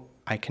know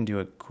I can do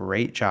a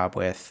great job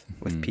with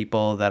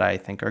people that I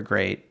think are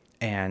great,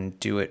 and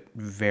do it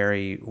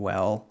very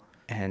well.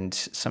 And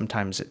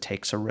sometimes it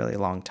takes a really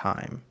long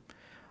time.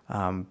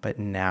 But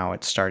now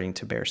it's starting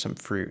to bear some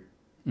fruit.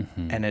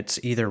 And it's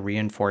either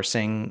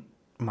reinforcing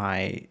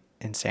my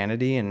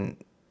insanity and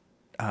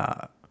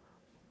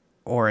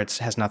or it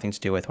has nothing to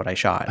do with what I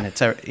shot. And it's,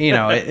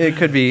 it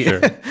could be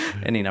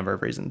any number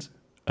of reasons.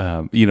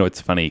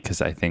 It's funny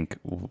because I think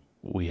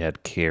we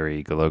had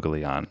Carrie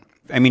Galogoli on.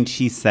 I mean,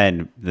 she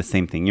said the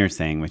same thing you're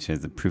saying, which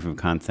is a proof of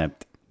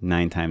concept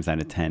 9 times out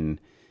of 10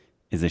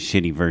 is a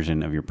shitty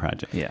version of your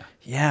project.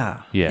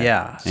 Yeah.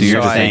 So you're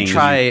just saying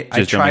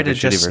I try to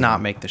just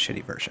not make the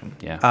shitty version.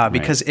 Yeah.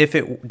 Because if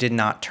it did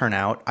not turn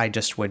out, I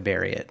just would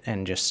bury it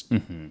and just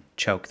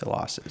choke the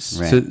losses.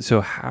 Right.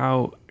 So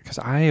how? Because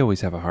I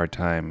always have a hard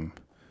time,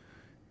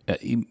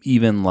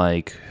 even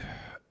like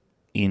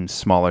in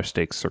smaller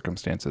stakes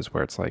circumstances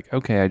where it's like,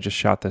 okay, I just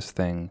shot this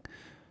thing.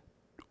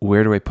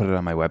 Where do I put it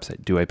on my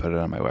website? Do I put it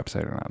on my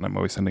website or not? And I'm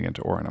always sending it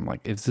to Oren. I'm like,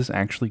 is this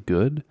actually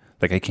good?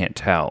 Like, I can't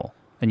tell.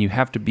 And you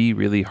have to be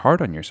really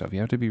hard on yourself. You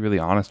have to be really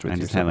honest with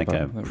yourself. I just had like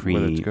about a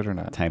whether it's good or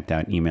not. typed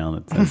out email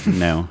that says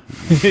no.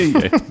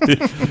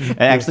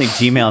 Actually,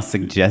 Gmail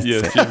suggests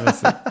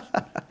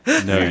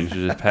it. No, you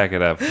should just pack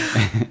it up.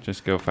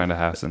 Just go find a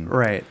house in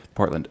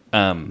Portland.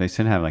 They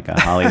should have like a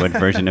Hollywood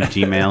version of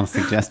Gmail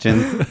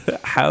suggestions.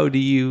 How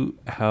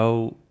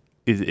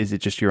is it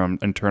just your own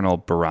internal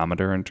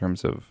barometer in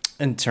terms of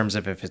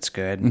if it's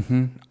good?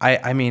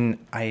 I mean,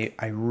 I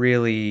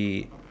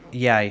really.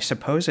 Yeah, I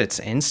suppose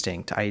it's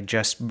instinct. I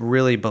just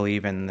really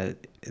believe in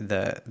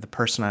the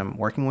person I'm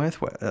working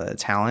with,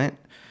 talent,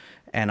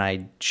 and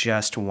I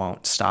just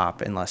won't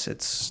stop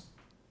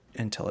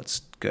until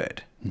it's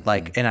good.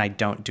 Like, and I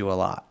don't do a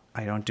lot.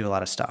 I don't do a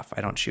lot of stuff.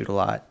 I don't shoot a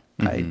lot.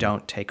 I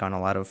don't take on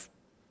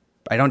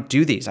I don't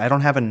do these. I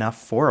don't have enough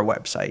for a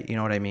website. You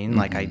know what I mean?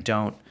 Like, I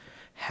don't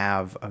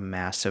have a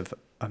massive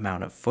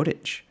amount of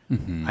footage.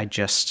 I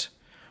just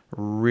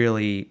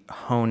really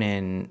hone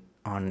in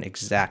on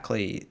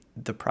exactly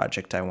the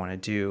project I want to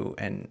do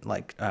and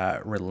like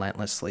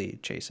relentlessly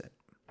chase it.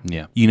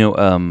 Yeah.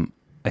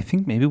 I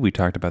think maybe we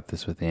talked about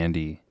this with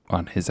Andy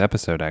on his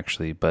episode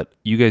actually, but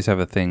you guys have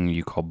a thing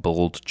you call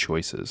bold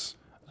choices.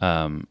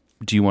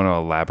 Do you want to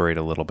elaborate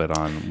a little bit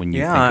on when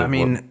you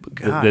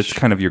think of that's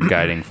kind of your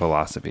guiding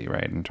philosophy,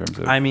 right? In terms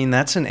of, I mean,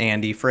 that's an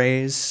Andy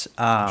phrase.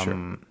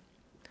 Sure.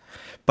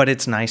 But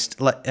it's nice.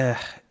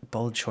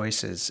 Bold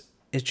choices.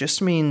 It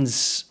just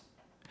means,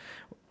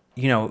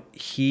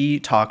 Andy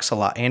talks a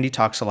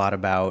lot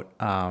about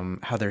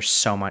how there's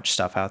so much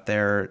stuff out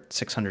there,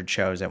 600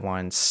 shows at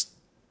once,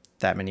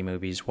 that many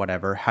movies,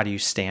 whatever. How do you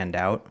stand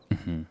out?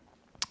 Mm-hmm.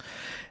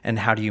 And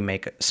how do you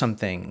make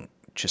something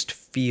just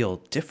feel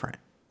different?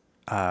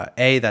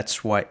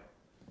 That's what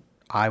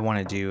I want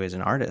to do as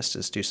an artist,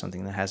 is do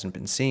something that hasn't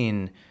been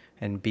seen.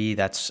 And B,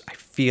 I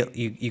feel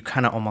you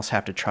kind of almost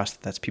have to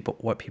trust that that's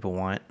what people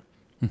want.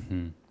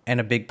 Mm-hmm. And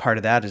a big part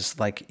of that is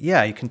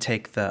you can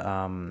take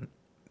the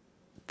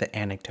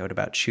anecdote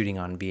about shooting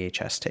on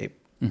VHS tape.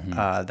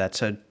 Mm-hmm.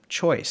 That's a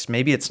choice.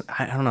 Maybe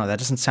I don't know. That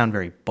doesn't sound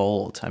very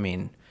bold. I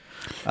mean,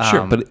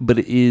 sure, but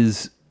it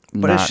is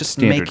not it's just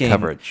standard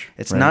coverage.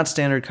 It's right? not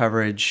standard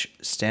coverage.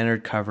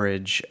 Standard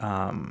coverage.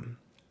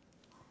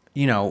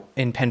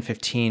 In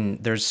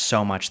pen15, there's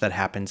so much that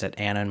happens at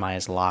Anna and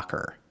Maya's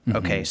locker. Mm-hmm.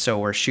 Okay, so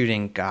we're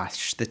shooting,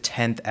 the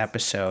 10th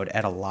episode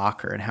at a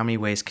locker. And how many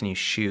ways can you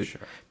shoot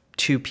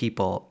two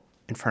people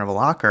in front of a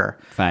locker?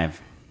 5.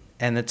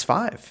 And it's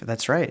 5.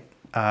 That's right.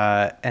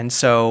 And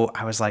so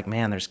I was like,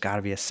 man, there's got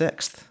to be a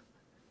 6th.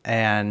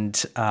 And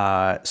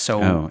inside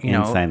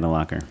the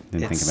locker.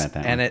 Didn't think about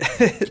that. And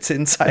it's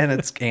inside, and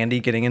it's Andy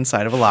getting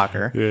inside of a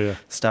locker,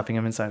 stuffing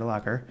him inside a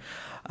locker.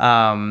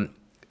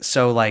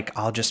 So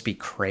I'll just be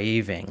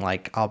craving,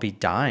 I'll be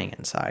dying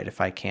inside if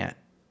I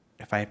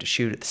have to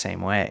shoot it the same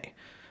way.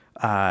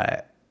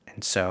 And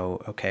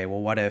so, okay,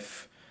 well, what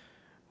if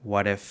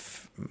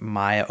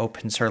Maya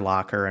opens her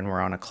locker and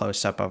we're on a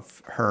close up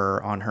of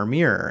her on her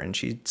mirror and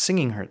she's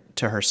singing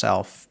to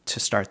herself to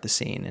start the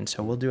scene. And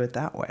so we'll do it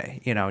that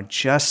way,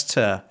 just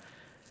to,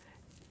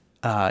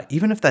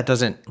 even if that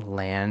doesn't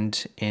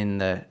land in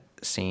the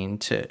scene,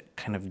 to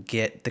kind of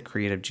get the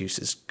creative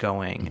juices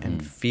going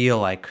and feel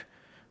like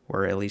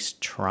we're at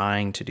least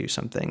trying to do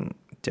something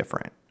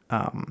different.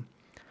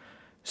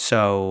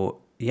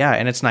 So yeah,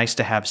 and it's nice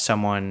to have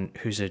someone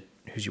who's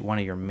one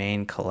of your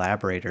main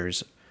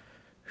collaborators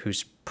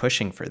who's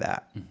pushing for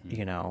that.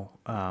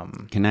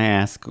 Can I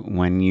ask,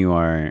 when you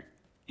are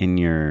in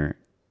your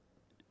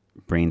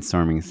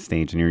brainstorming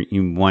stage and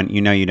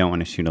you don't want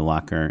to shoot a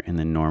locker in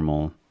the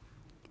normal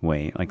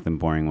way, like the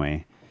boring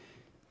way,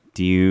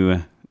 do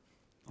you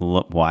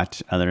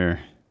watch other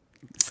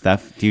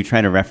stuff? Do you try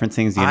to reference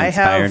things? Do you get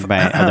inspired by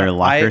other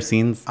locker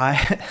scenes?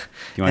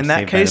 In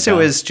that case, it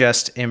was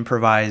just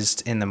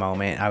improvised in the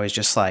moment. I was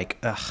just like,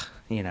 ugh,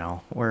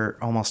 we're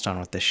almost done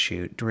with this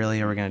shoot.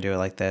 Really, are we going to do it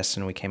like this?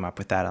 And we came up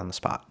with that on the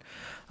spot.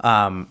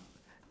 And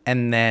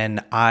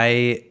then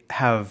I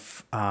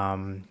have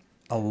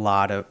a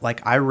lot of,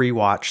 I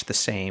rewatch the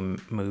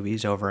same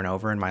movies over and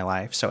over in my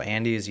life. So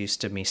Andy is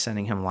used to me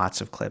sending him lots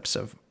of clips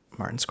of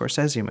Martin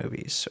Scorsese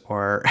movies,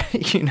 or,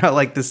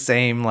 the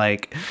same,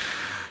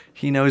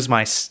 he knows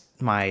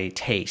my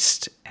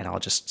taste, and I'll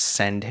just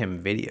send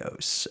him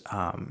videos.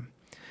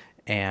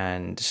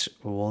 And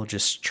we'll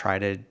just try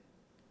to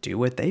do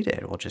what they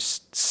did. We'll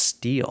just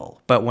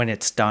steal. But when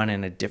it's done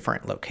in a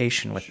different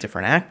location with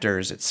different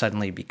actors, it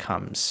suddenly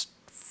becomes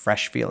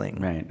fresh feeling.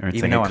 Right. Or it's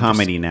even like a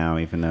comedy now,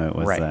 even though it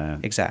was... Right.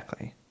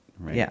 Exactly.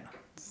 Right. Yeah.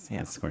 It's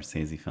a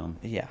Scorsese film.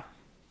 Yeah.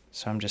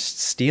 So I'm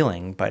just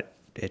stealing, but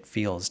it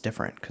feels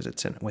different because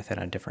it's within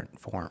a different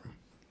form.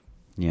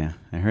 Yeah.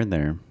 I heard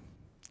they're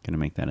going to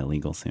make that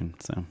illegal soon,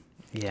 so...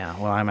 Yeah.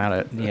 Well, I'm out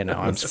of...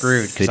 I'm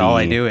screwed because all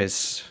I do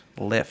is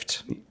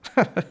lift.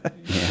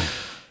 Yeah.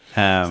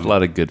 There's a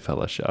lot of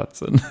Goodfella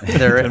shots.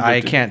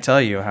 I can't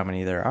tell you how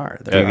many there are.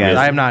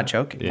 I'm not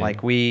joking.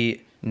 Yeah.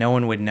 No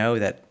one would know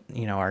that,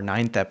 our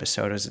 9th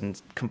episode is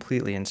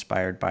completely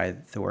inspired by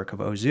the work of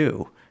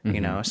Ozu,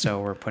 so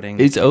we're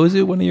putting... Is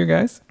Ozu one of your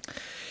guys?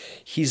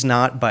 He's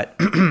not, but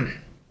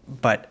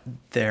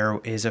there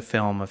is a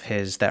film of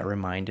his that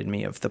reminded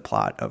me of the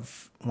plot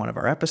of one of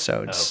our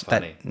episodes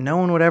that no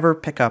one would ever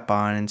pick up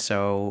on. And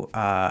so,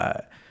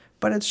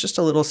 but it's just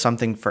a little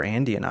something for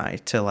Andy and I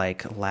to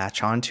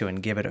latch onto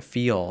and give it a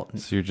feel.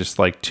 So you're just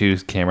 2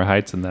 camera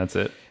heights and that's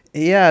it?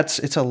 Yeah,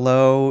 it's a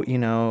low,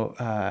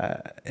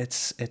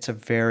 it's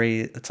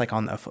like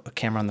on a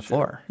camera on the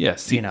floor. Yeah,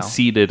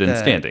 seated and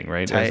standing,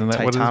 right? Isn't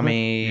that what it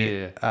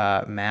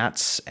is?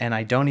 Mats, and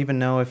I don't even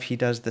know if he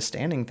does the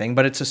standing thing,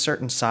 but it's a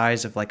certain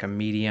size of a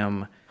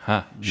medium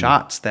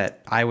shots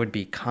that I would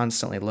be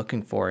constantly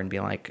looking for and be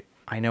like,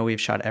 I know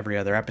we've shot every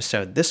other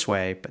episode this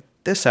way, but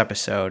this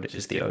episode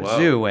is the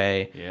Ozu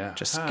way. Yeah.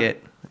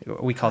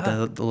 We call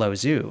it the low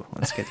zoo.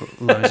 Let's get the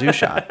low zoo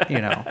shot, You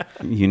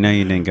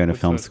didn't go to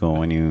film school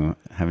when you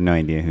have no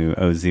idea who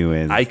Ozu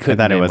is. I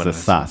thought it was a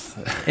sauce.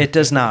 It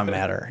does not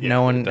matter.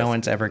 No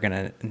one's ever going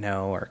to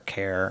know or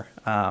care.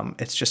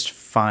 It's just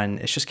fun.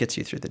 It just gets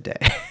you through the day.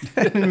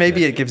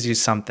 Maybe it gives you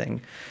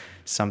something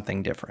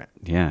different.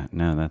 Yeah,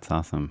 no, that's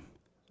awesome.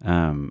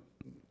 Matt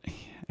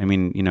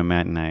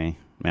and I,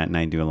 Matt and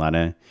I do a lot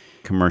of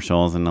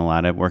commercials and a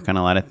lot of work on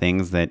a lot of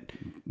things that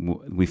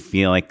we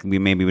feel like we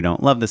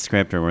don't love the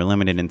script or we're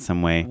limited in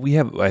some way. We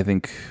have, I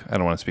think, I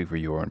don't want to speak for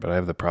you, Oren, but I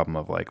have the problem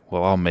of like,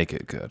 well, I'll make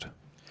it good.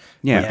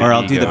 Yeah, or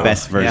I'll do the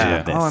best version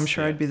of this. Oh, I'm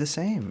sure I'd be the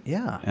same.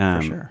 Yeah,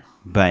 for sure.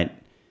 But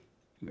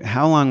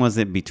how long was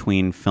it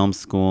between film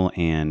school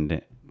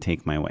and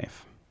Take My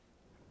Wife?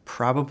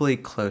 Probably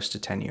close to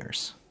 10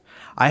 years.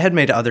 I had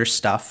made other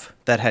stuff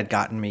that had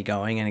gotten me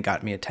going and it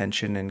got me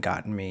attention and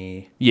gotten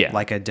me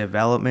like a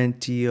development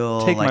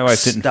deal. Take My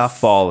Wife didn't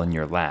fall in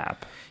your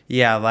lap.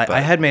 Yeah,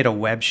 I had made a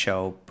web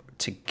show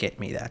to get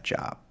me that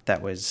job.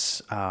 That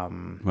was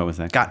what was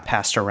that? Got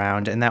passed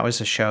around, and that was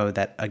a show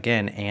that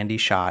again Andy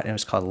shot, and it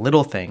was called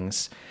Little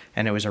Things,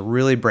 and it was a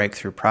really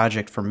breakthrough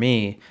project for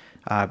me.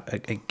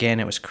 Again,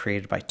 it was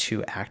created by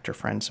two actor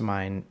friends of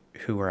mine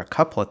who were a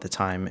couple at the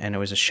time, and it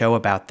was a show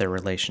about their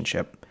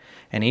relationship,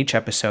 and each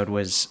episode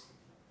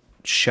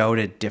showed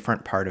a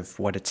different part of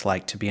what it's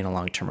like to be in a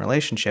long-term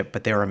relationship,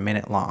 but they were a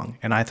minute long,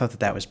 and I thought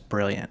that was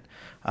brilliant.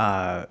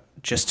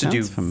 Just to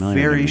do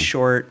very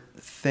short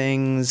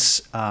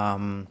things.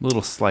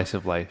 Little slice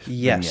of life.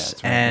 Yes,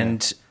 right?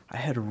 And I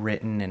had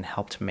written and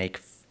helped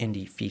make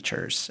indie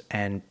features,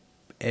 and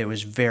it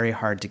was very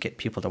hard to get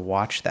people to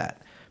watch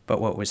that. But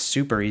what was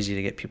super easy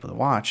to get people to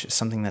watch is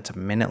something that's a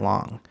minute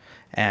long.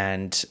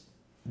 And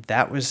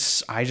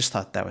I just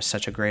thought that was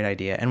such a great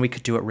idea. And we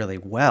could do it really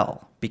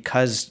well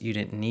because you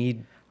didn't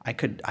need, I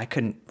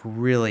couldn't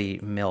really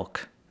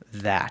milk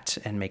that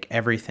and make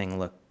everything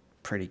look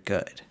pretty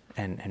good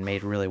and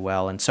made really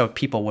well. And so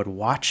people would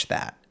watch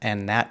that,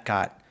 and that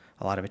got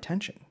a lot of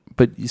attention.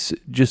 But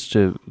just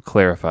to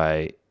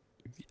clarify,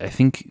 I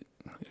think,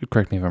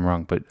 correct me if I'm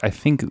wrong, but I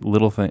think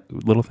Little Things,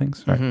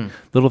 right? Mm-hmm.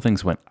 Little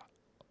Things went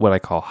what I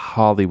call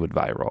Hollywood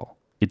viral.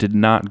 It did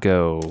not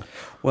go.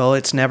 Well,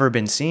 it's never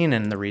been seen,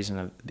 and the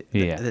reason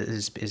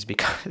is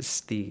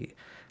because the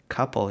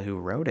couple who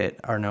wrote it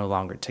are no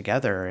longer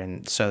together,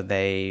 and so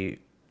they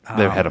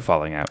had a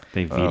falling out.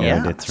 They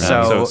vetoed it.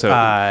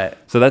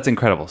 So that's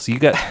incredible. So you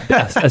got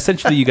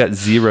essentially you got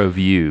 0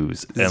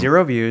 views.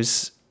 Zero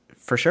views.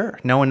 For sure.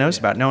 No one knows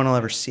about it. No one will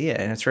ever see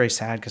it. And it's very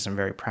sad because I'm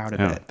very proud of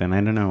it. Then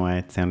I don't know why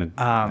it sounded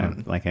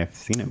like I've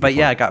seen it before. But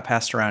yeah, it got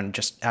passed around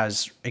just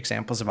as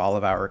examples of all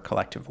of our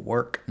collective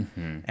work.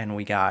 Mm-hmm. And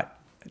we got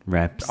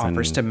reps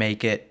offers to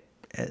make it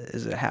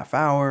as a half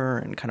hour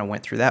and kind of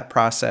went through that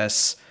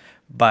process.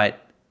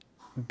 But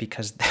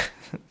because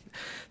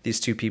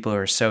these two people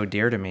are so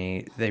dear to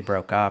me, they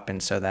broke up.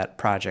 And so that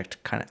project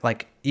kind of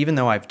like, even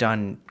though I've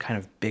done kind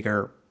of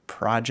bigger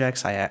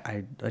projects,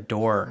 I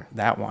adore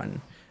that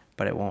one.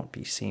 But it won't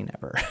be seen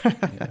ever.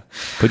 Yeah.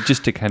 But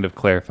just to kind of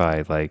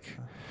clarify, like,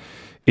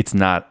 it's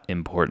not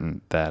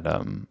important that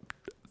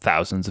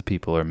thousands of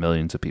people or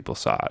millions of people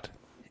saw it.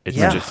 It's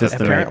just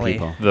the right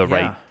people. The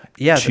right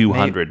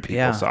 200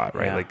 people saw it,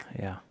 right?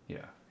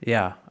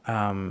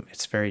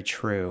 It's very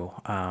true.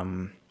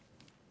 I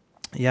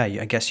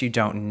guess you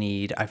don't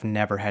need. I've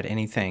never had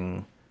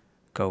anything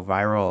go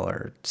viral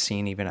or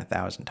seen even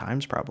 1,000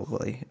 times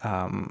probably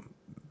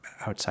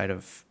outside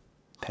of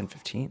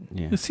pen15.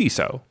 Yeah. The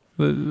CISO.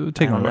 I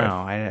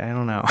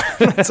don't know.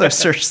 So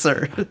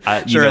sure,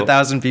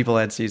 1,000 people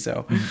had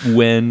CISO.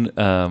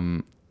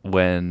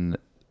 When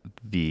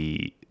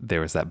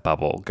there was that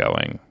bubble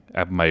going,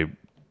 my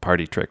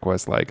party trick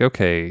was like,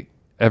 okay,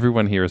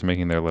 everyone here is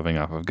making their living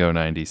off of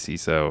Go90,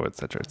 CISO, et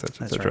cetera, et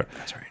cetera, et cetera.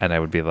 That's right. And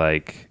I would be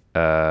like,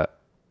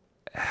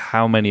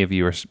 how many of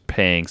you are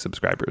paying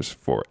subscribers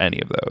for any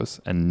of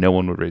those? And no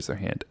one would raise their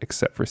hand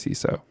except for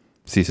CISO.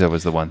 CISO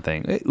was the one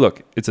thing.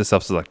 Look, it's a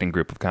self-selecting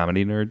group of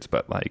comedy nerds,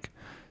 but like,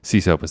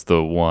 CISO was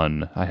the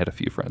one I had a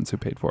few friends who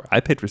paid for.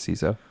 I paid for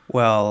CISO.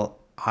 Well,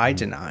 I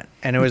did not.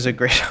 And it was a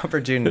great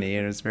opportunity,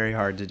 and it was very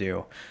hard to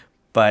do.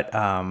 But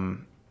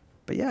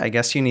yeah, I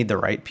guess you need the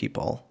right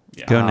people.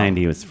 Yeah.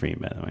 Go90 was free,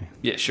 by the way.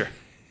 Yeah, sure.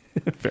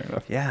 Fair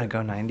enough. Yeah,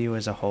 Go90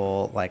 was a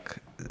whole, like,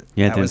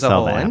 that was a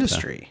whole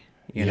industry.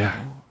 You know?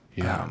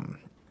 Yeah.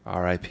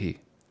 R.I.P.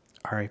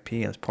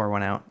 R.I.P. Let's pour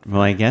one out.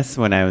 Well, I guess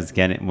what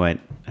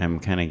I'm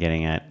kind of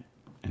getting at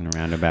in a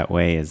roundabout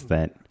way is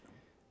that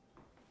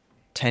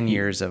 10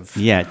 years of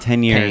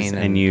 10 years,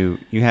 and you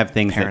have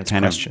things that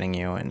kind of questioning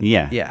you, and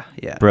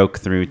broke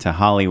through to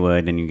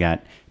Hollywood, and you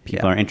got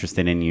people are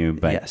interested in you,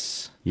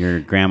 but your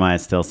grandma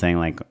is still saying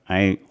like,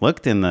 I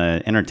looked in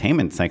the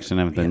entertainment section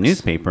of the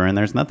newspaper and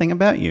there's nothing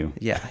about you.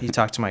 Yeah, you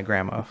talked to my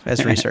grandma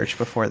as research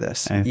before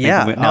this. I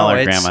think all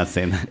our grandmas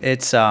say that.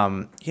 It's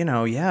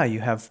you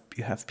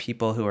have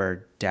people who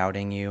are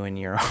doubting you in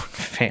your own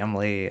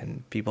family,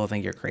 and people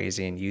think you're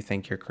crazy, and you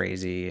think you're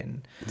crazy,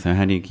 and so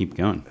how do you keep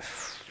going?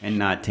 And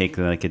not take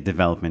like a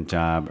development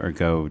job or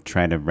go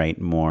try to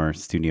write more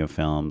studio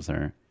films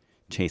or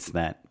chase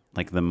that,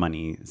 like the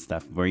money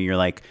stuff where you're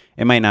like,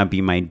 it might not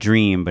be my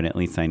dream, but at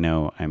least I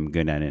know I'm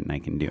good at it and I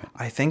can do it.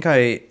 I think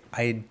I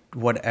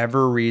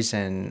whatever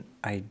reason,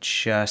 I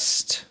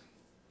just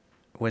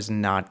was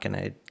not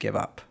going to give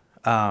up.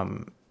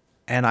 And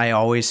I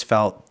always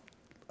felt,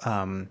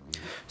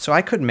 so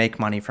I could make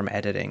money from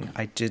editing.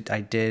 I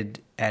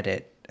did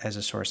edit as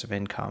a source of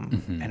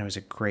income, and it was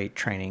a great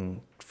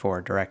training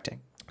for directing.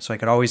 So I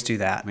could always do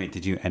that. Wait,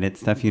 did you edit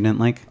stuff you didn't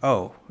like?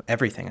 Oh,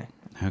 everything.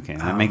 Okay,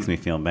 that makes me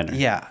feel better.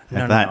 Yeah.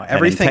 No.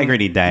 Everything. That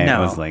integrity diet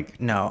was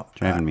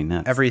driving me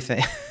nuts.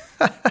 Everything.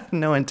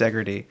 No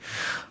integrity.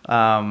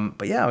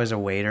 But yeah, I was a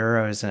waiter.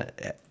 I was an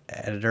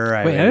editor.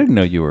 Wait, I didn't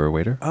know you were a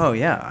waiter. Oh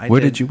yeah.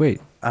 Where did you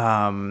wait?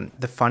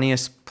 The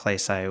funniest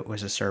place I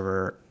was a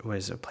server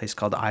was a place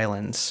called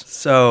Islands.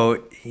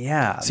 So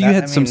yeah. So you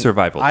had some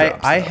survival jobs.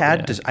 I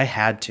had to.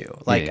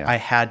 I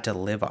had to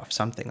live off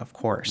something, of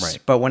course. Right.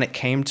 But when it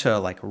came to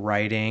like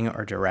writing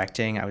or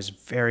directing, I was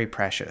very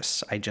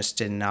precious. I just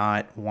did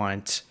not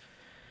want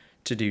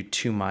to do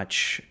too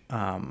much.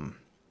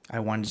 I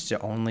wanted to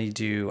only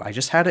do. I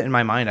just had it in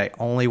my mind. I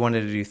only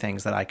wanted to do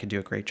things that I could do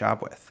a great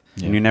job with.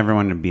 Yeah. And you never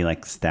wanted to be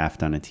like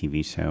staffed on a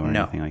TV show or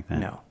anything like that?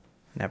 No,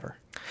 never.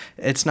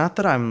 It's not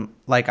that I'm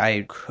like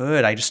I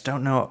could. I just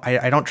don't know.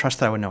 I don't trust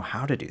that I would know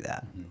how to do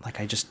that. Like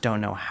I just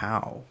don't know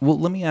how. Well,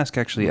 let me ask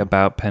actually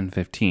about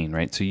pen15,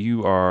 right? So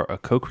you are a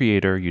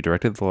co-creator. You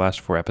directed the last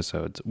 4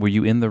 episodes. Were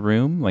you in the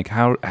room? Like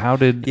how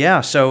did?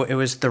 Yeah. So it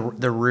was the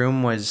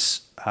room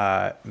was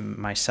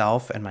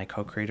myself and my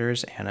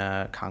co-creators,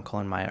 Anna Conkle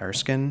and Maya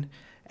Erskine,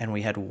 and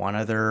we had one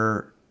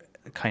other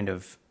kind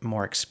of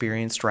more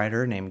experienced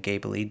writer named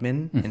Gabe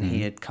Liedman, and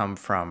he had come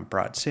from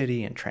Broad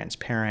City and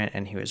Transparent,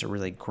 and he was a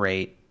really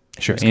great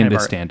and a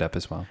stand-up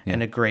as well,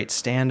 and a great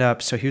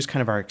stand-up. So he was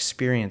kind of our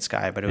experienced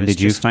guy. But it was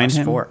did you just find us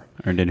him, 4.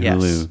 or did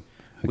Hulu?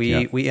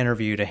 We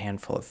interviewed a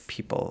handful of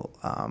people,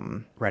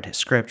 read his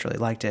script, really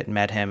liked it,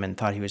 met him, and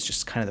thought he was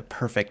just kind of the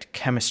perfect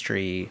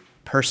chemistry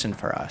person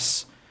for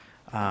us.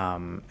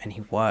 And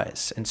he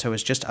was. And so it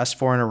was just us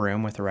 4 in a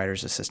room with the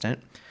writer's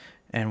assistant.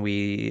 And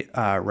we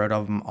wrote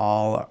of them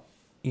all,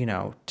 we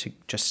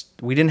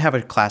didn't have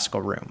a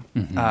classical room.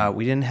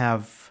 We didn't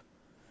have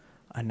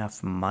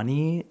enough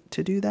money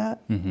to do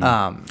that.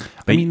 I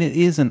mean, it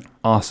is an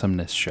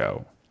awesomeness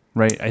show,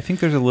 right? I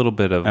think there's a little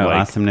bit of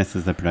Awesomeness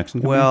is the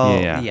production company?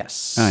 Well, yeah.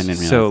 Yes. Oh, I didn't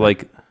realize so that.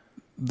 like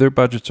their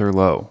budgets are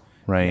low.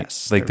 Right.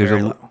 Yes, like they're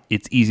very low.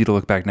 It's easy to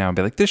look back now and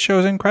be like, this show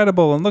is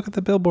incredible and look at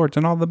the billboards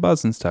and all the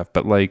buzz and stuff.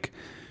 But like,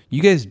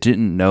 you guys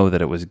didn't know that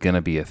it was going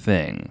to be a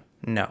thing.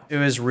 No, it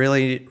was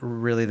really,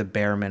 really the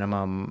bare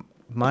minimum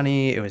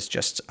money. It was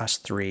just us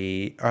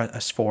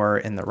 4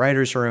 in the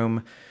writer's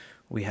room.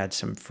 We had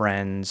some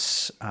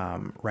friends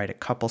write a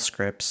couple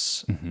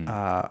scripts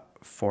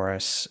for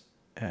us,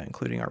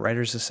 including our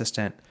writer's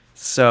assistant.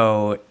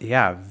 So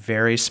yeah,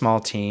 very small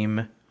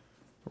team.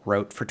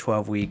 Wrote for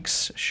 12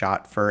 weeks,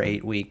 shot for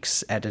 8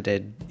 weeks,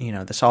 edited,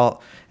 this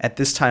all at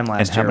this time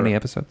last year. And how many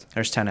episodes?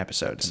 There's 10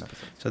 episodes.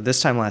 So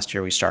this time last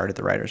year, we started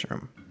the writer's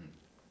room,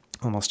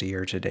 almost a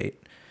year to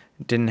date.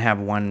 Didn't have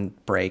one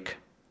break,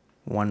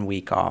 1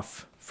 week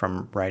off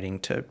from writing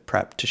to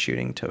prep to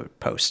shooting to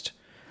post.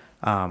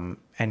 And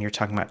you're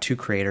talking about 2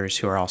 creators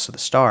who are also the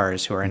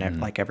stars, who are in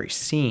like every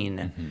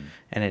scene.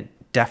 And it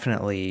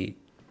definitely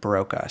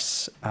broke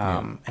us.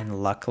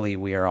 And luckily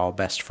we are all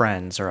best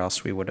friends, or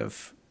else we would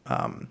have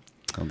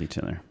killed each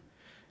other.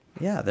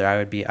 Yeah, I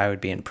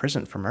would be in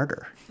prison for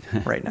murder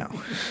right now.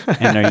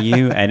 And are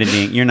you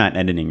editing? You're not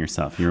editing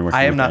yourself. You're working.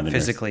 I am with not editors.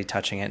 physically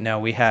touching it. No,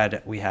 we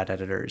had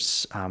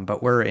editors,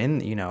 but we're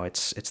in.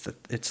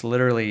 It's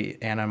literally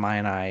Anna, Maya,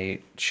 and I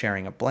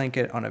sharing a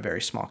blanket on a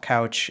very small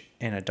couch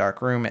in a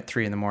dark room at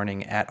 3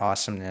 a.m. at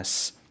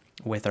Awesomeness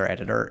with our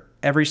editor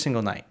every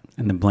single night.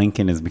 And the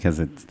blanket is because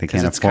they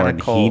can't it's afford kind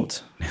of cold.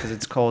 heat. Because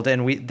it's cold,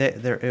 and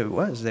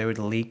they would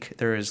leak.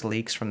 There was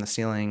leaks from the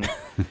ceiling.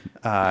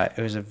 It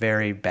was a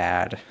very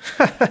bad.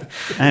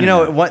 I'm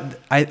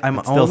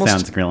it still almost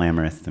sounds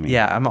glamorous to me.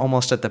 Yeah, I'm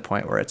almost at the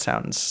point where it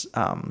sounds, it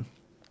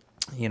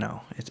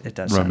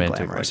does romantic,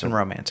 sound glamorous like and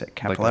romantic.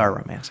 Capital R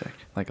romantic.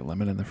 Like a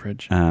lemon in the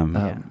fridge.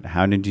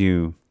 How did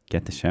you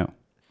get the show?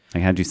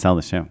 Like, how did you sell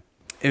the show?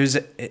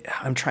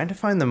 I'm trying to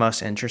find the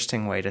most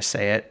interesting way to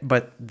say it,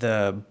 but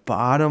the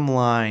bottom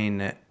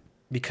line,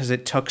 because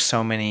it took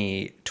so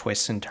many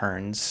twists and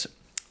turns,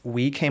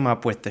 we came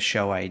up with the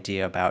show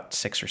idea about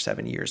 6 or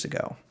 7 years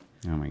ago.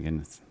 Oh my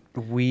goodness.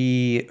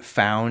 We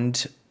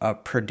found a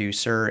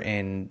producer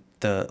in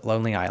the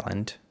Lonely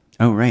Island.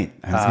 Oh, right.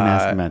 I was going to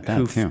ask about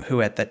that too.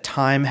 Who at the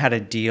time had a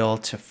deal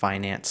to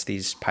finance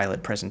these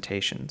pilot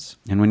presentations.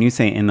 And when you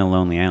say in the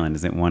Lonely Island,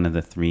 is it one of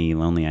the 3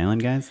 Lonely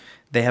Island guys?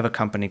 They have a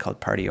company called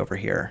Party Over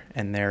Here,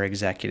 and their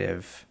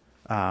executive,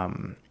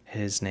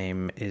 his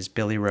name is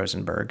Billy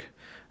Rosenberg.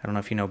 I don't know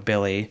if you know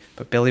Billy,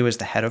 but Billy was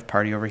the head of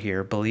Party Over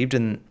Here, believed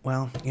in,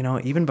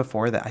 even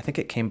before that. I think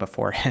it came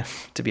before him,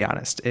 to be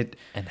honest.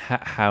 And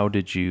how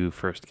did you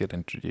first get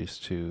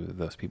introduced to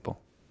those people?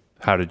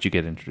 How did you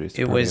get introduced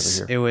to Party Over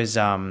Here? It was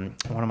one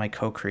of my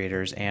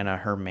co-creators, Anna,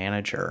 her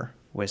manager,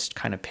 was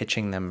kind of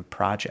pitching them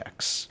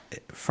projects.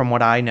 From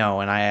what I know,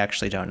 and I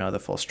actually don't know the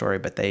full story,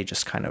 but they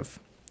just kind of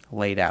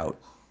laid out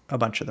a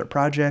bunch of their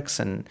projects,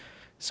 and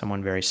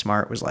someone very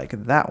smart was like,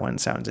 that one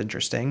sounds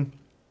interesting.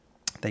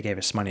 They gave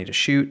us money to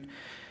shoot,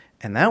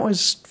 and that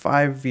was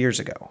 5 years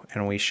ago,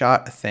 and we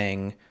shot a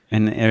thing.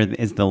 And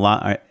is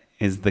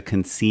the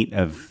conceit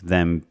of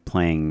them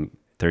playing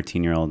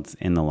 13-year-olds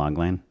in the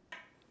logline?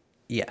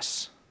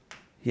 Yes.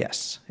 It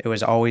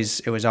was always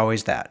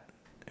that.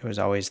 It was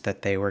always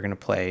that they were going to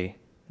play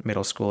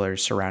middle schoolers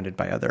surrounded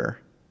by other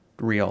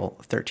real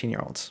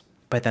 13-year-olds.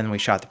 But then we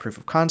shot the proof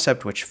of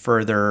concept, which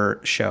further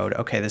showed,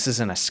 okay, this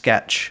isn't a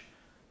sketch.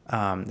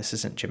 This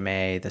isn't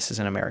Jemay. This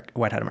isn't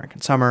Wet Hot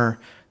American Summer.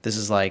 This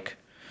is like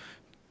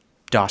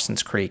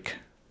Dawson's Creek,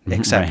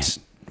 except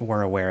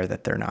we're aware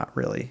that they're not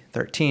really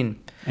 13.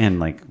 And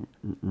like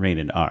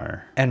rated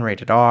R.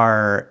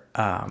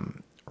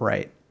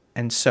 Right.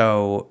 And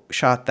so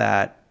shot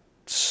that,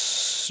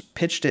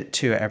 pitched it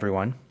to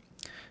everyone.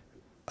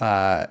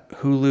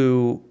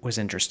 Hulu was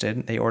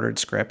interested. They ordered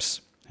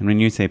scripts. And when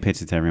you say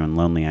pitch it to everyone,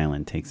 Lonely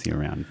Island takes you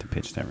around to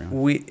pitch to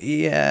everyone.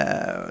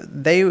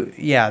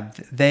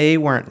 They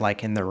weren't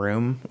like in the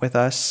room with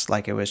us.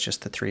 Like it was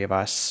just the three of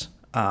us,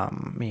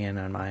 me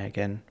and Maya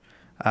again,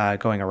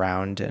 going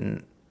around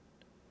and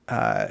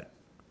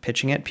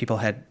pitching it. People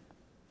had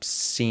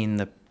seen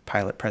the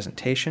pilot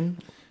presentation.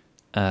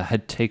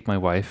 Had Take My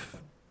Wife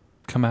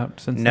come out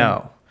since then?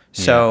 No.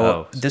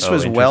 So this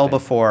was well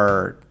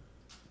before.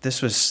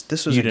 This was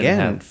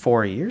again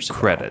 4 years ago.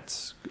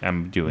 Credits.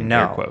 I'm doing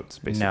air quotes,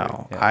 basically.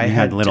 No, yeah. I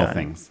had Little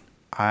Things.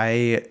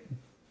 I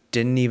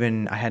hadn't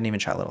even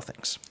shot Little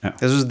Things. Oh.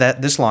 This was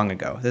this long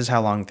ago. This is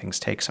how long things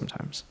take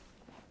sometimes.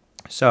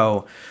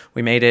 So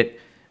we made it.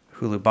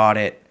 Hulu bought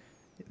it.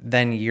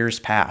 Then years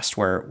passed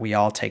where we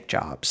all take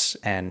jobs,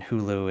 and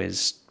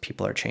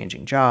people are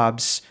changing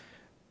jobs.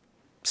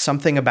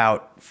 Something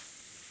about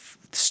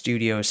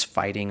studios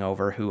fighting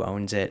over who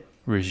owns it.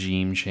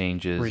 Regime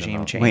changes.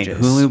 Wait,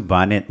 Hulu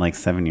bought it like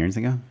 7 years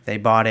ago? They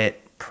bought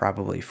it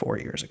probably 4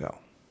 years ago.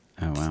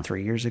 Oh, wow.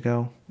 3 years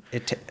ago.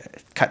 It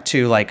cut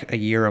to like a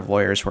year of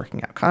lawyers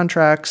working out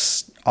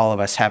contracts, all of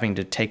us having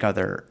to take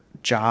other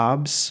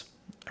jobs,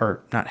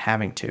 or not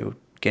having to,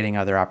 getting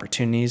other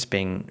opportunities,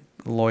 being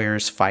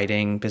lawyers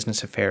fighting,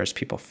 business affairs,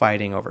 people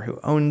fighting over who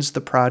owns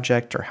the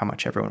project or how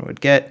much everyone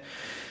would get.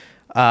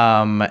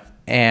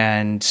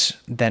 And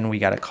then we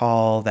got a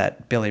call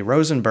that Billy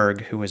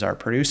Rosenberg, who was our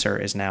producer,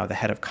 is now the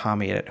head of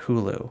comedy at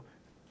Hulu,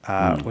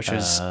 which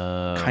was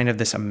kind of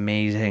this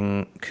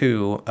amazing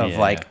coup of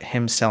like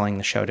him selling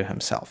the show to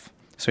himself.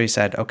 So he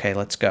said, okay,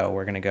 let's go.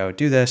 We're going to go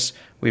do this.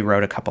 We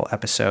wrote a couple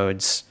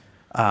episodes.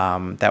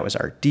 That was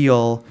our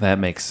deal. That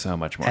makes so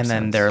much more sense.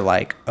 And then they're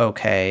like,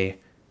 okay,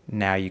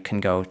 now you can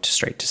go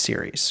straight to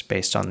series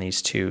based on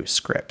these two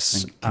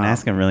scripts. Can I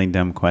ask a really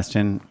dumb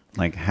question?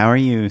 Like, how are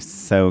you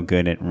so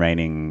good at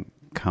writing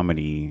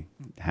comedy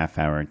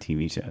half-hour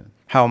TV shows?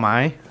 How am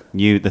I?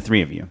 You, the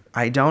three of you.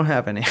 I don't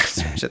have an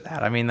answer to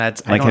that. I mean,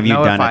 that's like, have you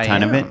done a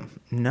ton of it?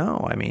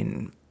 No, I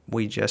mean,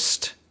 we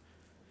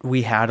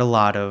had a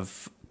lot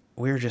of.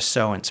 We were just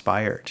so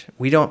inspired.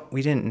 We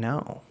didn't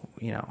know,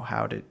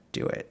 how to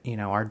do it.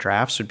 Our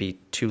drafts would be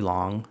too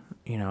long.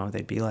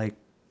 They'd be like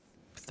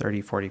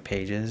 30, 40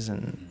 pages,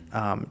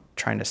 and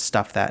trying to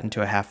stuff that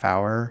into a half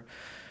hour,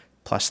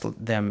 plus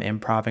them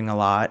improvising a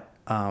lot,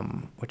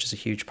 which is a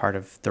huge part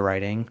of the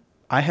writing.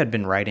 I had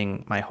been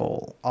writing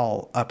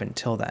all up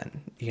until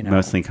then,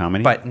 Mostly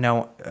comedy? But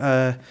no,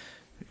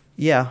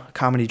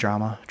 comedy,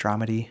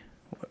 dramedy.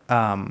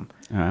 I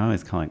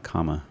always call it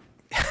comma.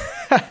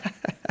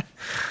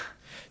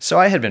 So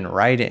I had been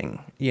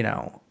writing,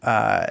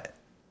 TV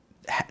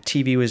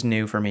was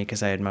new for me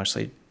because I had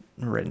mostly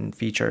written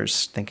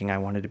features thinking I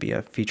wanted to be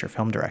a feature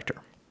film director.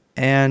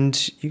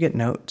 And you get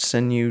notes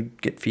and you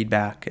get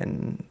feedback.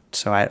 And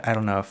so I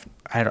don't know if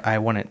I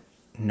wouldn't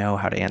know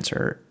how to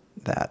answer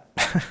that.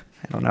 I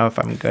don't know if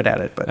I'm good at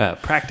it,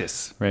 but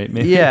practice, right?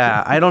 Maybe.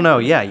 Yeah, I don't know.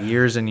 Yeah,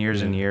 years and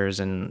years and years,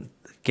 and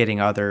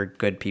getting other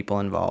good people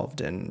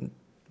involved and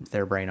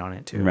their brain on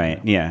it too.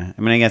 Right. Yeah.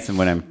 I mean, I guess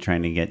what I'm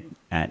trying to get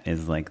at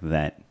is like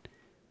that.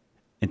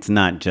 It's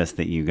not just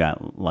that you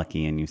got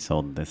lucky and you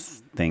sold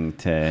this thing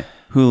to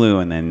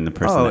Hulu, and then the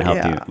person that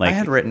helped you. Like, I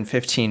had written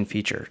 15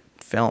 feature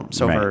films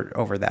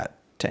over that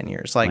 10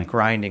 years, like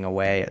grinding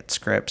away at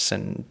scripts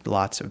and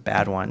lots of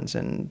bad ones,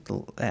 and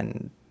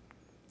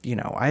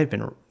I had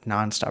been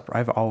nonstop.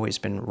 I've always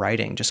been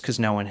writing just because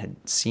no one had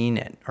seen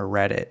it or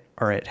read it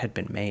or it had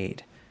been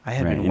made. I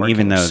had been working so hard. And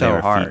even though they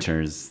were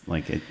features,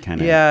 like it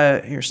kind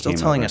of you're still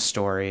telling a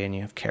story and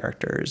you have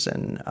characters,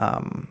 and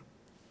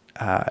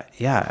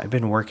I've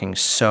been working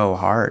so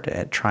hard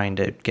at trying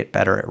to get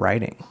better at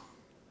writing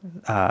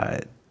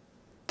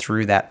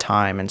through that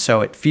time, and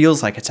so it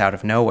feels like it's out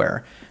of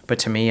nowhere. But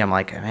to me, I'm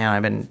like, man,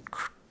 I've been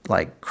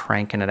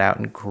cranking it out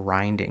and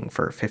grinding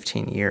for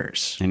 15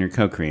 years. And your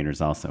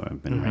co-creators also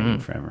have been writing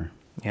forever.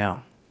 Yeah.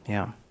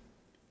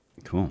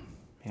 Cool.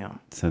 Yeah.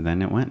 So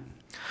then it went.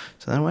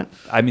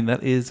 I mean,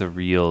 that is a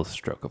real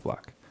stroke of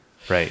luck,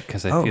 right?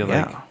 Because I feel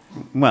like...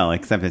 Well,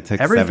 except it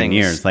took 7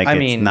 years. Like,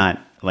 it's not...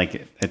 Like,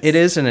 it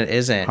is and it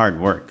isn't. Hard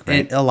work,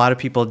 right? A lot of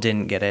people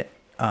didn't get it.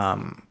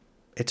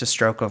 It's a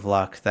stroke of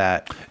luck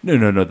that...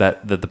 No.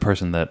 That the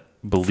person that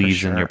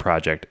believes in your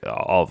project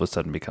all of a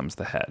sudden becomes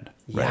the head.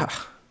 Right?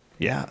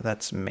 Yeah,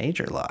 that's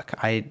major luck.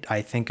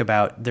 I think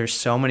about, there's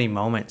so many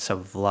moments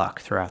of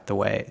luck throughout the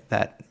way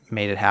that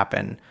made it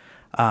happen.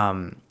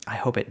 I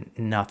hope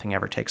nothing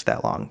ever takes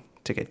that long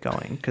to get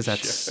going, because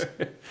that's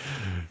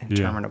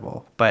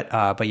interminable.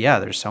 Yeah. But yeah,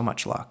 there's so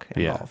much luck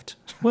involved.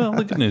 Yeah. Well,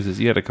 the good news is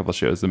you had a couple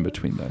shows in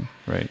between them,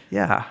 right?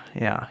 Yeah.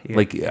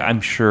 Like,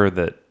 I'm sure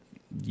that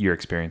your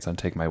experience on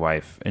Take My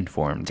Wife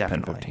informed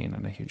Definitely. pen15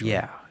 in a huge way.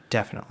 Yeah,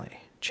 definitely.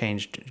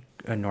 Changed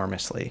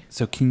enormously.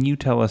 So can you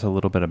tell us a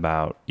little bit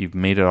about, you've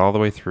made it all the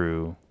way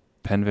through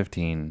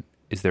pen15.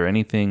 Are there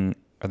any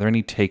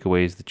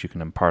takeaways that you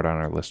can impart on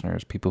our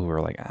listeners? People who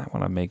are like, I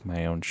want to make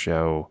my own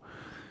show.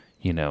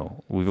 You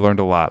know, we've learned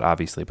a lot,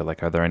 obviously, but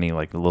like, are there any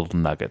like little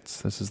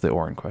nuggets? This is the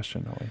Oren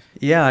question always.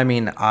 Yeah, I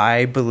mean,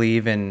 I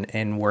believe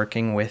in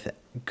working with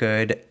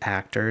good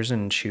actors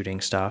and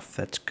shooting stuff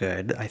that's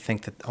good. I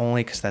think that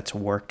only because that's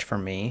worked for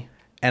me.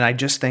 And I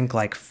just think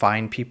like,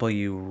 find people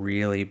you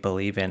really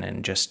believe in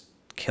and just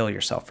kill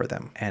yourself for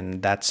them.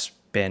 And that's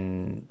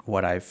been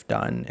what I've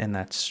done, and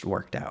that's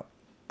worked out.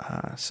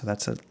 So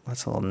that's a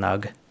little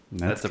nug.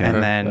 That's good.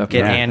 And then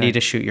get Andy to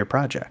shoot your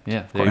project.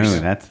 Yeah.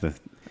 That's the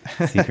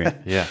secret.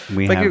 Yeah.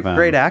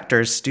 Great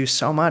actors do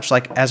so much.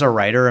 Like, as a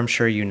writer, I'm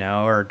sure you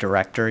know, or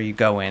director, you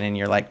go in and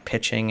you're like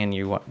pitching and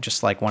you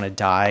just like want to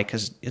die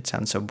because it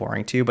sounds so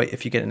boring to you. But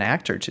if you get an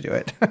actor to do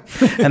it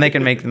and they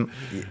can make them,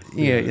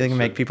 they can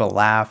make people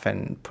laugh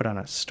and put on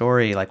a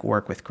story, like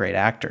work with great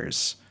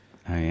actors.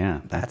 Oh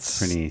yeah. That's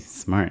pretty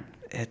smart.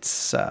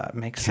 It's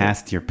makes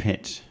Cast your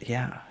pitch.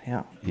 Yeah.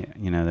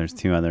 You know, there's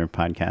 2 other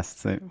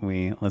podcasts that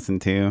we listen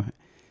to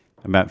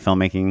about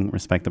filmmaking,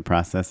 Respect the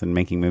Process, and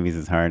Making Movies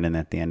is Hard. And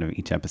at the end of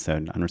each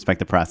episode on Respect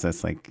the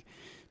Process, like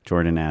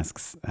Jordan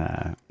asks,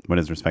 what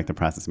does Respect the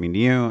Process mean to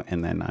you?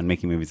 And then on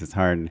Making Movies is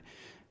Hard,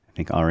 I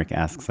think Ulrich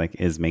asks, like,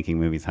 is making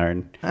movies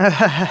hard?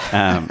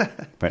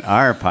 But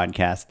our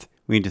podcast,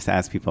 we just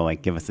ask people,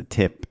 like, give us a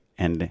tip.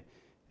 And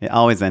it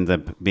always ends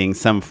up being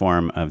some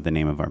form of the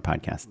name of our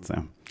podcast.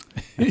 So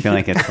I feel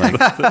like it's like,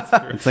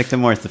 it's like the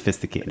more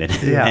sophisticated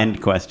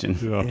end question.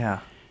 Yeah.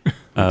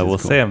 Well, cool.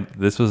 Sam,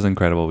 this was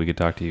incredible. We could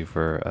talk to you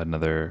for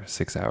another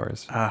 6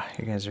 hours.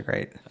 You guys are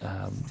great.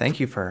 Thank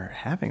you for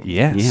having me.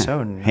 Yeah. It's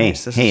so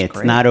nice. Hey, it's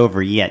great. not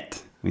over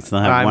yet. We still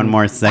have one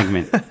more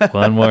segment.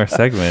 One more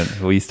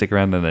segment. Will you stick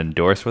around and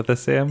endorse with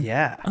us, Sam?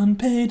 Yeah.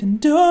 Unpaid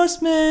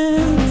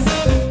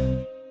endorsements.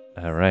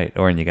 All right.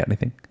 Oren, you got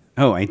anything?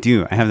 Oh, I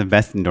do. I have the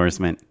best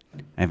endorsement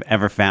I've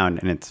ever found,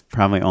 and it's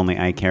probably only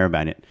I care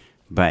about it.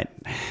 But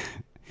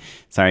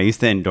sorry, I used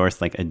to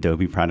endorse like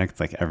Adobe products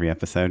like every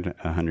episode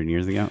 100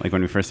 years ago, like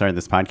when we first started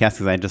this podcast,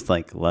 because I just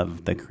like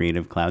love the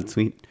Creative Cloud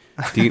suite.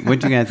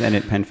 What'd you guys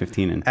edit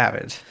pen15 in?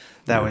 Avid.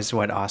 That was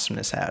what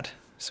Awesomeness had.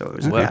 So it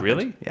was What, Avid.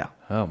 really? Yeah.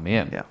 Oh,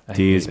 man. Yeah.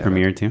 Do you use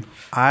Premiere too?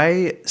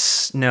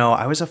 No,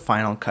 I was a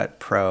Final Cut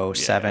Pro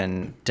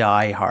 7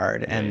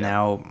 diehard, and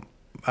now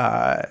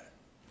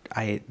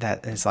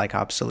that is like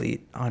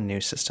obsolete on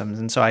new systems,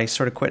 and so I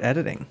sort of quit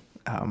editing.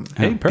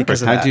 Hey,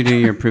 perfect. How'd you do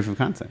your proof of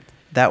concept?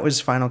 That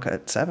was Final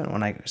Cut 7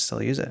 when I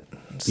still use it.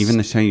 Even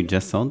the show you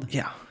just sold?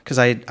 Yeah, because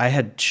I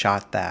had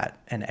shot that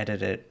and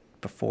edited it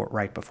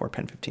right before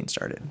pen15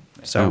 started.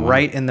 So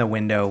right in the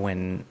window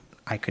when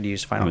I could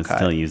use Final Cut. It was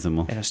still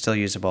usable. It was still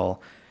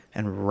usable,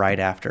 and right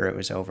after it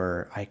was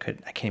over, I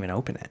can't even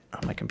open it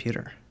on my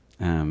computer.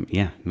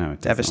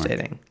 It's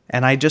Devastating.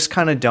 And I just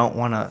kind of don't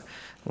want to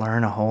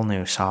learn a whole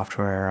new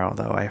software,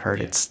 although I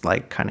heard it's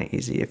like kind of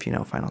easy if you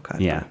know Final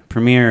Cut. Yeah,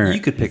 Premiere. You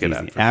could pick it easy.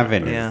 up for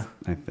Avid sure. is,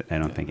 I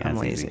don't think I'm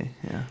as lazy. easy.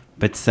 Yeah.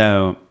 But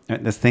so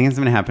this thing has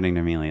been happening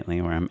to me lately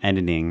where I'm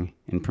editing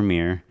in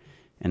Premiere,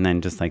 and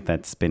then just like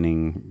that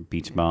spinning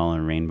beach ball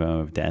or rainbow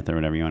of death or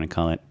whatever you want to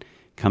call it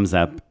comes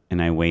up,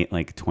 and I wait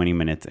like 20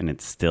 minutes and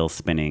it's still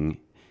spinning.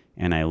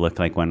 And I look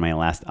like when my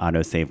last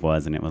autosave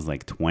was, and it was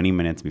like 20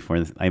 minutes before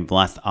this. I've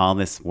lost all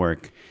this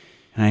work.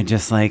 And I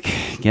just like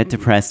get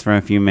depressed for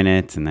a few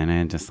minutes, and then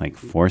I just like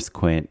force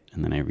quit,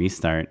 and then I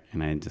restart,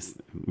 and I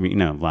just,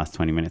 lost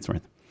 20 minutes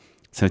worth.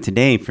 So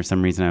today, for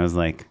some reason, I was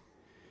like,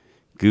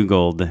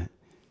 Googled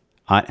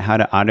how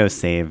to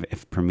autosave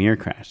if Premiere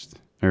crashed,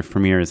 or if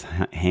Premiere is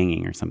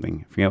hanging or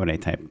something. I forget what I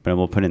typed, but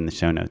we'll put it in the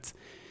show notes.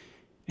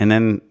 And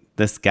then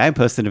this guy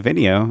posted a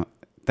video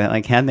that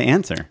like had the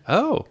answer.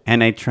 Oh.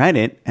 And I tried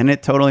it, and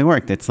it totally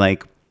worked. It's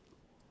like,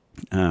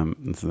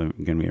 this is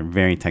going to be a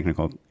very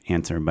technical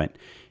answer, but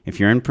if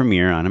you're in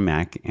Premiere on a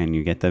Mac and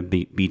you get the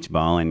beach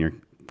ball and your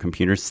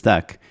computer's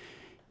stuck,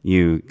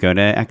 you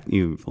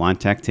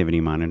launch Activity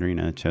Monitor,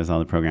 it shows all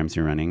the programs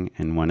you're running.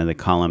 And one of the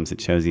columns it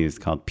shows you is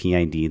called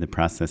PID, the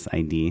process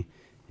ID.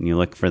 And you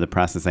look for the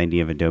process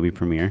ID of Adobe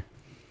Premiere.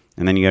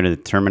 And then you go to the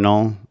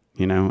terminal,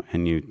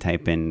 and you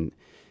type in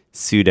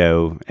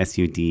sudo,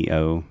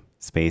 sudo,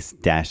 space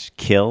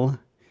 -kill,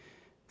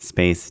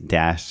 space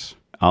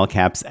 - all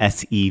caps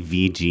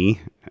SEVG.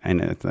 I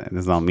know this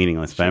is all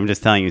meaningless, but I'm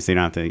just telling you so you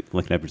don't have to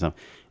look it up yourself.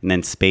 And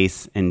then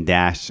space and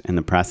dash and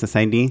the process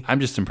ID. I'm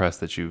just impressed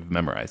that you've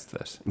memorized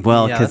this.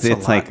 Well, because it's a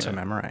lot like to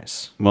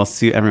memorize. Well,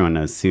 everyone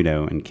knows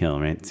sudo and kill,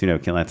 right?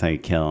 Sudo kill. That's how you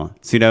kill.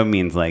 Sudo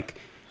means like.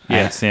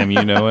 Yeah, Sam,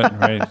 you know it,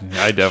 right?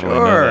 I definitely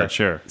know that.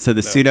 Sure. So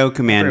the sudo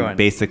command Everyone.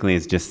 basically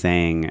is just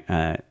saying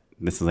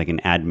this is like an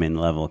admin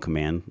level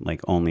command,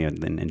 like only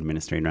an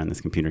administrator on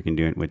this computer can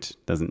do it, which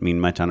doesn't mean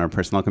much on our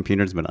personal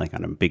computers, but like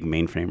on a big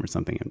mainframe or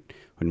something, it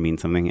would mean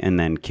something. And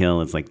then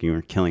kill is like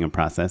you're killing a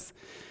process.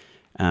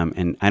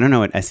 And I don't know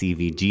what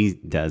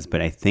SEVG does,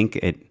 but I think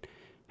it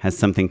has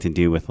something to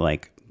do with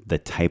like the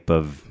type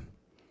of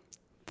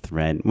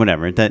thread,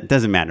 whatever, that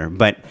doesn't matter.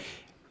 But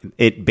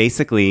it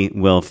basically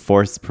will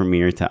force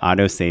Premiere to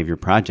autosave your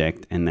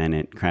project, and then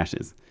it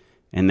crashes.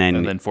 And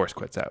then force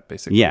quits out,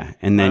 basically. Yeah.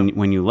 And then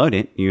when you load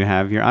it, you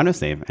have your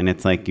autosave. And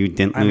it's like you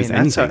didn't lose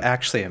anything. That's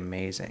actually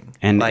amazing.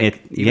 And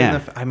like,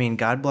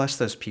 God bless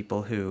those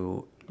people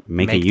who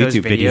make a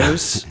YouTube video.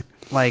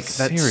 Like,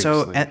 that's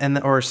so,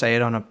 or say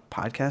it on a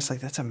podcast. Like,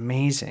 that's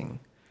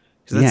amazing.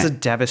 Because that's a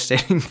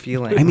devastating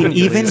feeling. I mean,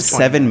 even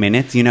 7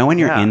 minutes, you know, when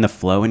you're in the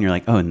flow and you're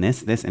like, oh, and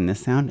this, and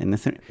this sound, and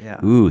this.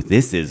 Yeah. Ooh,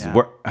 this is.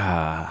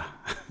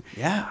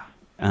 Yeah.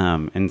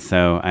 And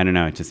so, I don't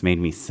know, it just made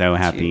me so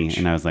happy.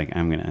 And I was like,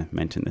 I'm going to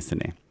mention this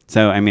today.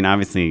 So, I mean,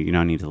 obviously, you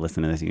don't need to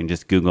listen to this. You can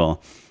just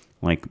Google,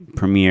 like,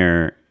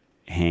 Premiere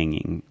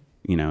hanging,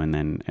 you know, and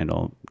then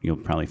you'll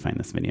probably find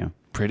this video.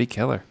 Pretty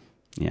killer.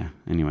 Yeah.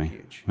 Anyway,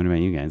 what about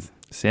you guys?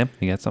 Sam,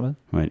 you got something?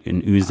 What,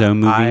 an Uzo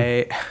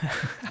movie?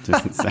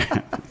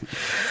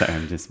 Sorry,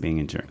 I'm just being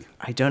a jerk.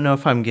 I don't know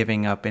if I'm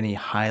giving up any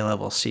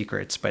high-level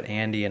secrets, but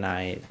Andy and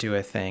I do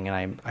a thing, and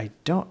I'm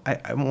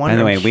wondering. By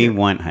the way, we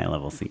want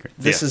high-level secrets.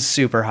 This is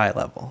super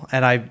high-level,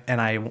 and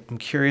I'm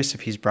curious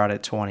if he's brought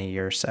it to one of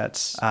your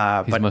sets.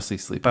 He's mostly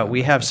sleeping. But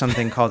we have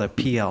something called a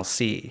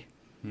PLC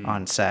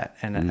on set,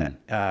 and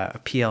a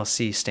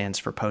PLC stands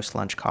for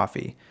post-lunch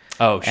coffee.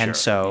 Oh, sure. And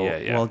so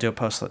we'll do a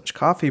post-lunch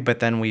coffee, but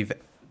then we've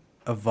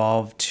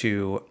evolved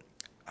to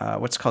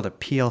what's called a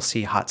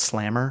PLC hot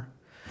slammer,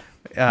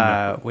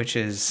 which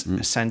is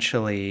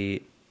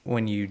essentially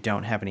when you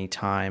don't have any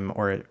time,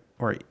 or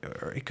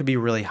it could be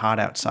really hot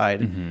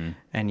outside,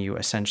 and you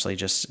essentially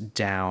just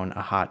down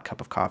a hot cup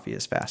of coffee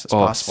as fast as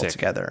possible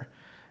together.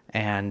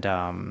 And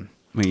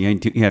wait,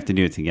 you have to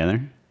do it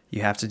together?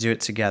 You have to do it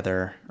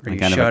together, or like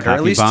you out should, of a coffee or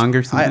at least bong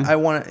or something? I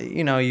want to,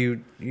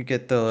 you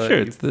get the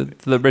it's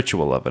the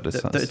ritual of it.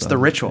 It's the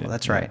ritual.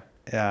 That's right.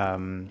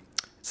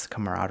 It's the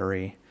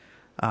camaraderie.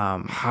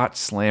 Hot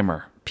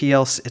slammer.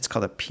 PLC. It's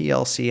called a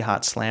PLC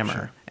hot slammer.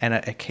 Sure. And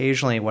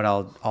occasionally, what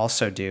I'll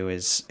also do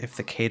is, if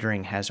the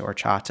catering has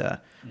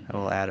horchata, I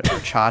will add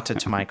horchata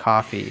to my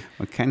coffee.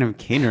 What kind of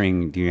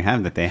catering do you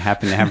have that they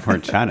happen to have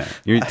horchata?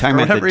 You're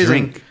talking about the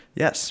drink.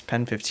 Yes,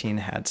 pen15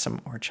 had some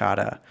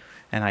horchata,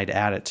 and I'd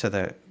add it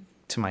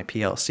to my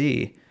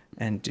PLC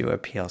and do a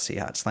PLC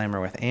hot slammer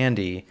with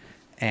Andy,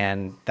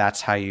 and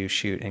that's how you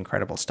shoot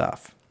incredible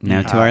stuff.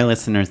 Now, to our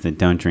listeners that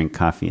don't drink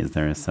coffee, is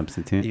there a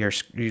substitute?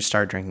 You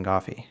start drinking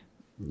coffee.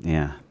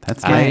 Yeah,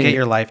 that's good. Get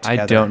your life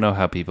together. I don't know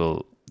how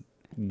people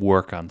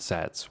work on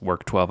sets,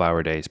 work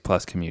 12-hour days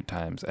plus commute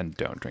times, and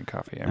don't drink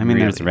coffee. I mean,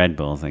 there's Red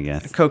Bulls, I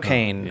guess.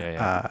 Cocaine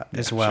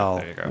as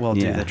well will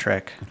do the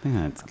trick. I think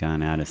that's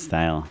gone out of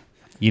style.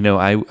 You know,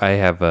 I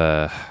have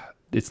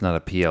it's not a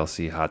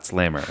PLC hot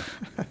slammer,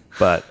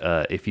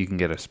 but if you can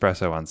get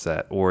espresso on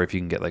set, or if you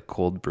can get like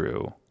cold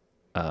brew,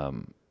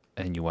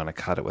 and you want to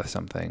cut it with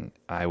something,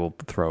 I will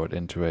throw it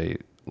into a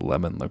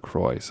lemon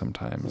LaCroix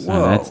sometimes.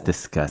 Whoa. Oh, that's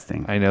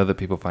disgusting. I know that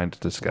people find it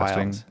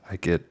disgusting. Wild. I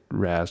get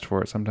razzed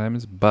for it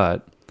sometimes,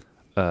 but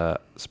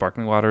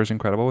sparkling water is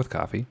incredible with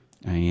coffee.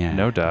 Oh, yeah.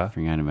 No duh. I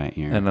forgot about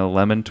your... And a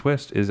lemon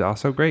twist is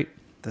also great.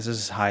 This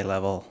is high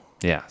level.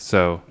 Yeah,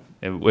 so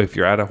if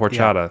you're at a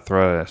horchata,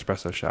 throw an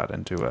espresso shot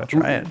into it.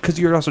 Try it. Because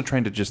you're also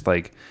trying to just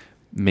like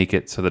make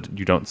it so that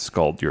you don't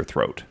scald your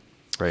throat,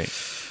 right?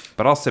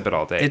 But I'll sip it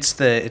all day. It's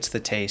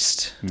the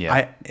taste.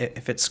 Yeah.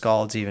 If it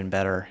scalds, even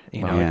better.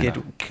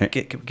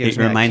 It gives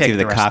reminds you of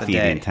the coffee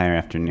the entire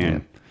afternoon.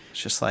 Yeah.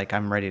 It's just like,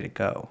 I'm ready to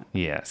go.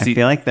 Yeah. I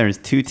feel like there's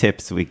 2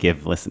 tips we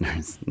give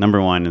listeners. Number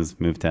 1 is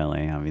move to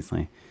LA,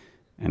 obviously.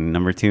 And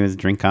number 2 is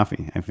drink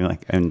coffee. I feel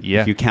like, and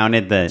if you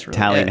counted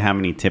tallied how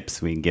many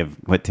tips we give,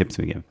 what tips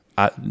we give.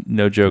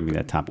 No joke. Maybe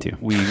that top 2.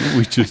 We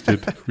just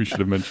did. We should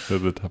have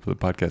mentioned it at the top of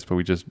the podcast, but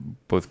we just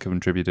both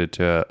contributed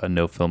to a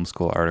No Film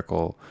School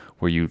article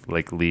where you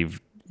like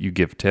you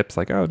give tips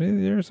like, oh,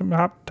 here's some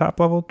top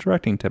level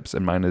directing tips,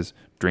 and mine is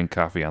drink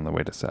coffee on the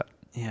way to set.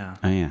 Yeah.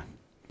 Oh yeah.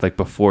 Like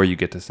before you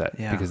get to set,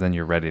 because then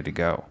you're ready to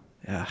go.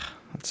 Yeah,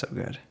 that's so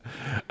good.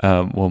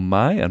 Well,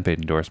 my unpaid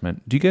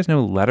endorsement. Do you guys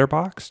know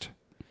Letterboxd?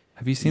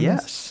 Have you seen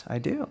this? Yes, I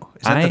do.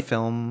 Is that the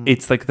film?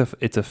 It's like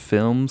it's a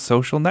film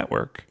social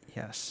network.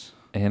 Yes.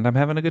 And I'm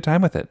having a good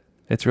time with it.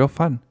 It's real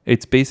fun.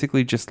 It's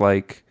basically just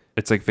like,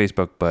 it's like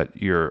Facebook, but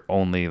you're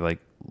only like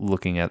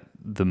looking at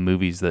the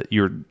movies that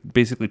you're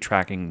basically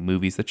tracking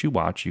movies that you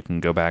watch. You can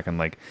go back and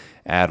like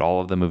add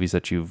all of the movies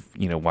that you've,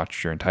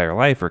 watched your entire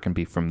life, or it can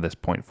be from this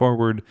point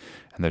forward.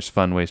 And there's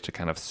fun ways to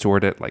kind of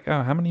sort it, like,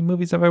 oh, how many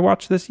movies have I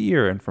watched this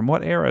year and from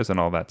what eras and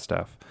all that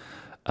stuff.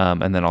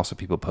 And then also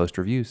people post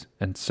reviews.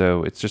 And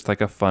so it's just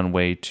like a fun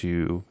way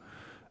to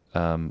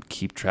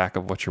keep track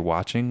of what you're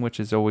watching, which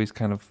is always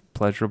kind of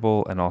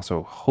pleasurable. And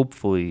also,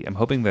 hopefully, I'm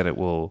hoping that it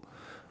will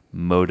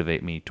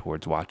motivate me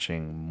towards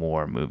watching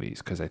more movies,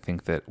 because I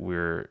think that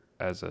we're,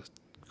 as a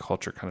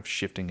culture kind of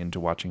shifting into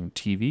watching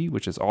TV,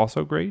 which is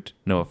also great.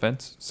 No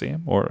offense,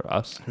 Sam, or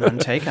us. None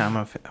taken. I'm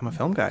a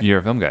film guy. You're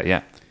a film guy,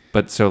 yeah.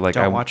 But so like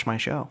Don't watch my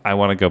show. I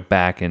want to go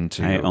back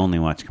into. I only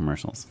watch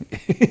commercials.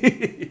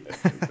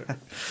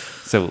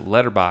 So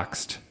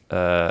Letterboxd,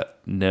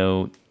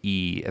 no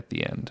E at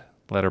the end.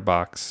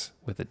 Letterbox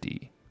with a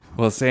D.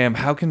 Well, Sam,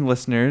 how can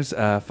listeners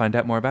find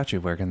out more about you?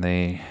 Where can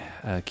they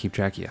keep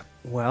track of you?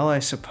 Well, I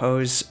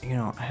suppose,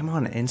 I'm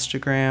on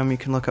Instagram. You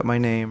can look up my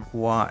name.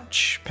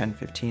 Watch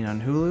pen15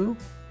 on Hulu.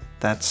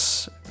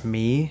 That's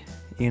me,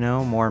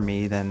 more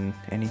me than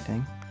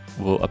anything.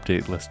 We'll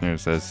update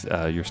listeners as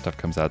your stuff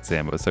comes out,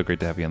 Sam. It was so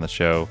great to have you on the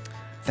show.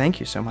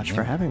 Thank you so much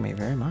for having me,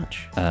 very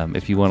much.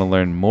 If you want to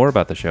learn more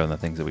about the show and the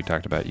things that we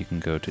talked about, you can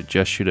go to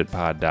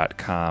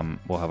justshootitpod.com.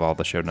 We'll have all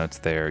the show notes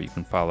there. You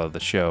can follow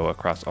the show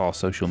across all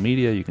social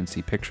media. You can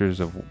see pictures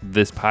of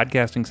this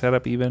podcasting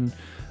setup even.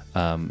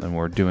 And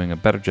we're doing a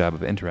better job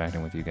of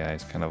interacting with you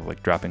guys, kind of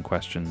like dropping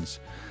questions,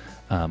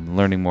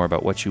 learning more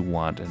about what you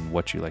want and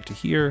what you like to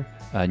hear.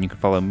 And you can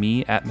follow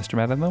me at Mr.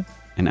 Madden,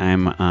 And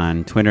I'm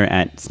on Twitter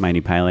at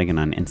SmiteyPyleg and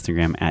on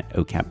Instagram at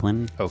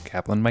OKaplan. Oh,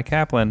 Kaplan, my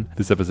Kaplan.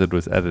 This episode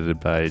was edited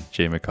by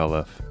Jay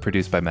McCullough,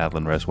 produced by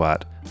Madeline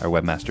Reswatt. Our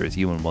webmaster is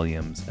Ewan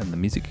Williams, and the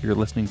music you're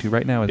listening to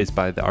right now is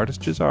by the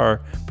artist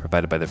Jazar,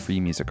 provided by the Free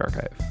Music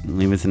Archive.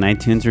 Leave us an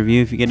iTunes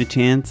review if you get a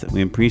chance.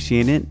 We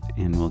appreciate it,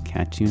 and we'll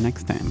catch you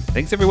next time.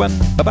 Thanks, everyone.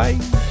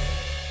 Bye-bye.